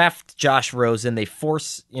 They draft Josh Rosen. They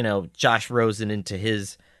force, Josh Rosen into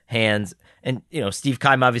his hands. And, Steve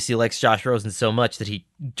Keim obviously likes Josh Rosen so much that he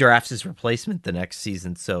drafts his replacement the next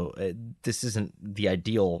season. So this isn't the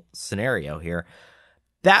ideal scenario here.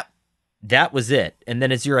 That was it. And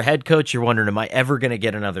then as you're a head coach, you're wondering, am I ever going to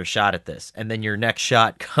get another shot at this? And then your next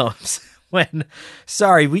shot comes when,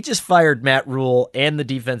 sorry, we just fired Matt Rule and the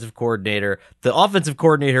defensive coordinator. The offensive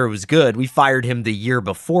coordinator was good. We fired him the year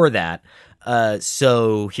before that.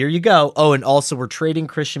 So here you go. Oh, and also we're trading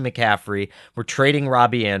Christian McCaffrey. We're trading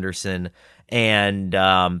Robbie Anderson. And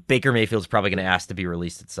Baker Mayfield's probably going to ask to be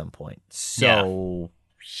released at some point. So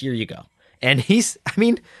here you go. And he's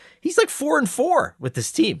like 4-4 with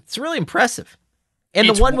this team. It's really impressive. And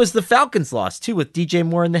the one was the Falcons loss, too, with DJ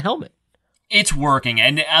Moore in the helmet. It's working.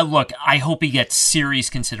 And look, I hope he gets serious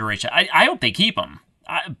consideration. I hope they keep him.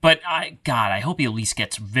 But I hope he at least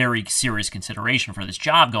gets very serious consideration for this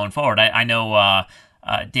job going forward. I know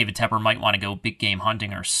David Tepper might want to go big game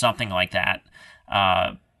hunting or something like that.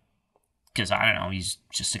 Because, I don't know, he's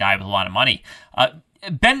just a guy with a lot of money.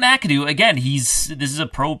 Ben McAdoo, again, this is a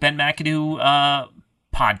pro Ben McAdoo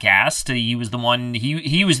podcast. He was the one,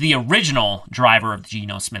 he was the original driver of the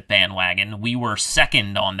Geno Smith bandwagon. We were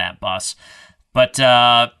second on that bus. But,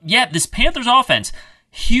 this Panthers offense,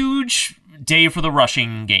 huge day for the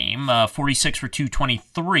rushing game, 46 for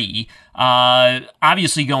 223.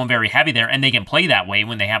 Obviously going very heavy there, and they can play that way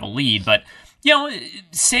when they have a lead. But,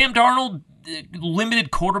 Sam Darnold, limited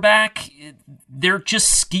quarterback, they're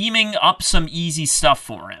just scheming up some easy stuff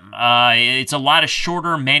for him. It's a lot of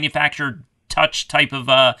shorter manufactured touch type of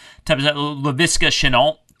Laviska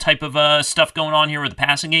Shenault type of stuff going on here with the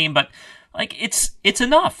passing game, but it's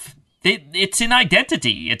enough. It's an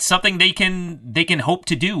identity. It's something they can hope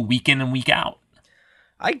to do week in and week out.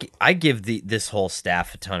 I give this whole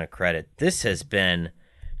staff a ton of credit. This has been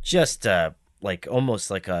just almost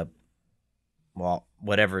like a, well,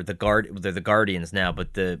 whatever, they're the Guardians now,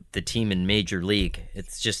 but the team in Major League,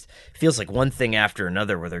 it's just feels like one thing after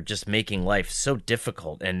another where they're just making life so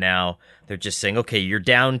difficult. And now they're just saying, okay, you're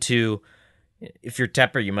down to, if you're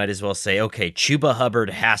Tepper, you might as well say, okay, Chuba Hubbard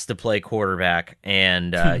has to play quarterback,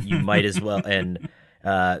 and you might as well, and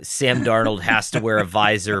Sam Darnold has to wear a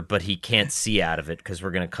visor, but he can't see out of it because we're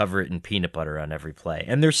going to cover it in peanut butter on every play.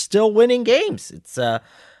 And they're still winning games. It's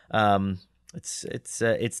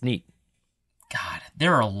neat. God,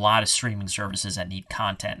 there are a lot of streaming services that need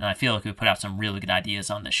content, and I feel like we put out some really good ideas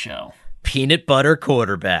on this show. Peanut butter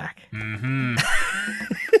quarterback. Mm-hmm.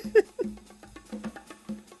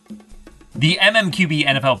 The MMQB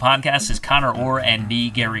NFL podcast is Connor Orr and me,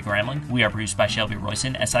 Gary Gramling. We are produced by Shelby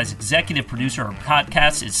Royson. SI's executive producer of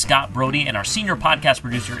podcast is Scott Brody, and our senior podcast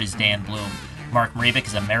producer is Dan Bloom. Mark Maravik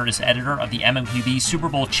is emeritus editor of the MMQB. Super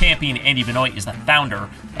Bowl champion Andy Benoit is the founder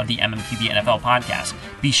of the MMQB NFL podcast.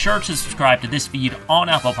 Be sure to subscribe to this feed on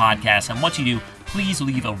Apple Podcasts, and once you do, please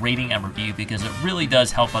leave a rating and review because it really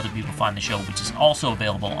does help other people find the show, which is also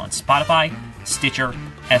available on Spotify, Stitcher,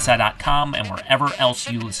 SI.com, and wherever else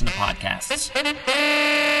you listen to podcasts.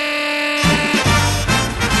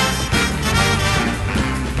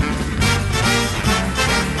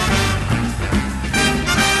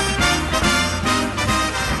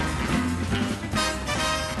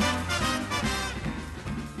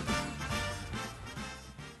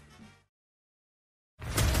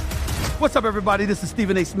 What's up, everybody? This is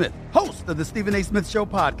Stephen A. Smith, host of the Stephen A. Smith Show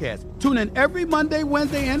podcast. Tune in every Monday,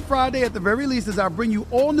 Wednesday, and Friday at the very least as I bring you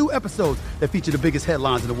all new episodes that feature the biggest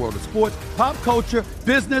headlines in the world of sports, pop culture,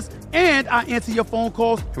 business, and I answer your phone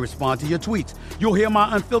calls and respond to your tweets. You'll hear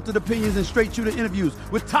my unfiltered opinions and straight-shooter interviews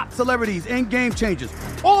with top celebrities and game changers.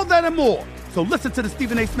 All of that and more. So listen to the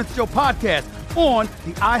Stephen A. Smith Show podcast on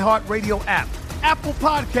the iHeartRadio app, Apple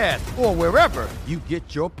Podcasts, or wherever you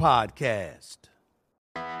get your podcast.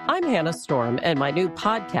 I'm Hannah Storm, and my new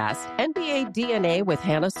podcast, NBA DNA with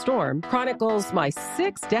Hannah Storm, chronicles my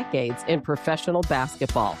 6 decades in professional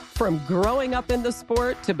basketball. From growing up in the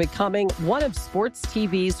sport to becoming one of sports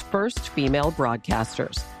TV's first female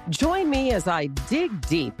broadcasters. Join me as I dig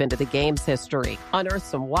deep into the game's history, unearth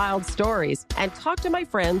some wild stories, and talk to my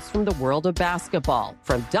friends from the world of basketball,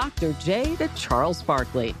 from Dr. J to Charles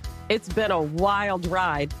Barkley. It's been a wild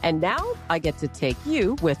ride, and now I get to take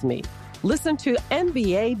you with me. Listen to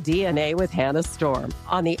NBA DNA with Hannah Storm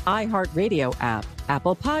on the iHeartRadio app,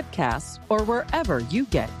 Apple Podcasts, or wherever you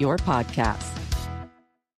get your podcasts.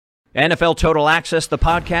 NFL Total Access, the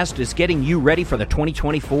podcast, is getting you ready for the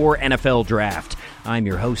 2024 NFL Draft. I'm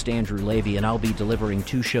your host, Andrew Levy, and I'll be delivering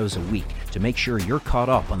 2 shows a week to make sure you're caught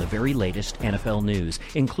up on the very latest NFL news,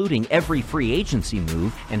 including every free agency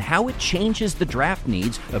move and how it changes the draft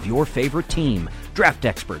needs of your favorite team. Draft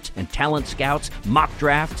experts and talent scouts, mock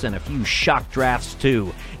drafts, and a few shock drafts,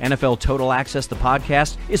 too. NFL Total Access, the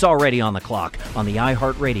podcast, is already on the clock on the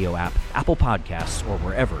iHeartRadio app, Apple Podcasts, or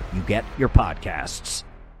wherever you get your podcasts.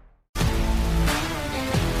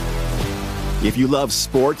 If you love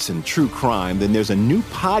sports and true crime, then there's a new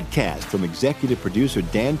podcast from executive producer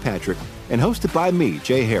Dan Patrick and hosted by me,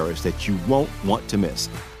 Jay Harris, that you won't want to miss.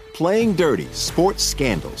 Playing Dirty: Sports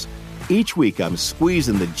Scandals. Each week, I'm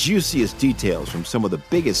squeezing the juiciest details from some of the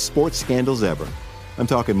biggest sports scandals ever. I'm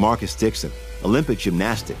talking Marcus Dixon, Olympic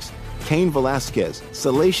gymnastics, Cain Velasquez,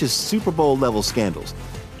 salacious Super Bowl-level scandals.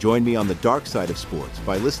 Join me on the dark side of sports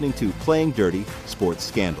by listening to Playing Dirty: Sports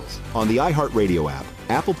Scandals on the iHeartRadio app,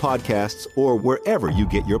 Apple Podcasts, or wherever you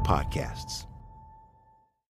get your podcasts.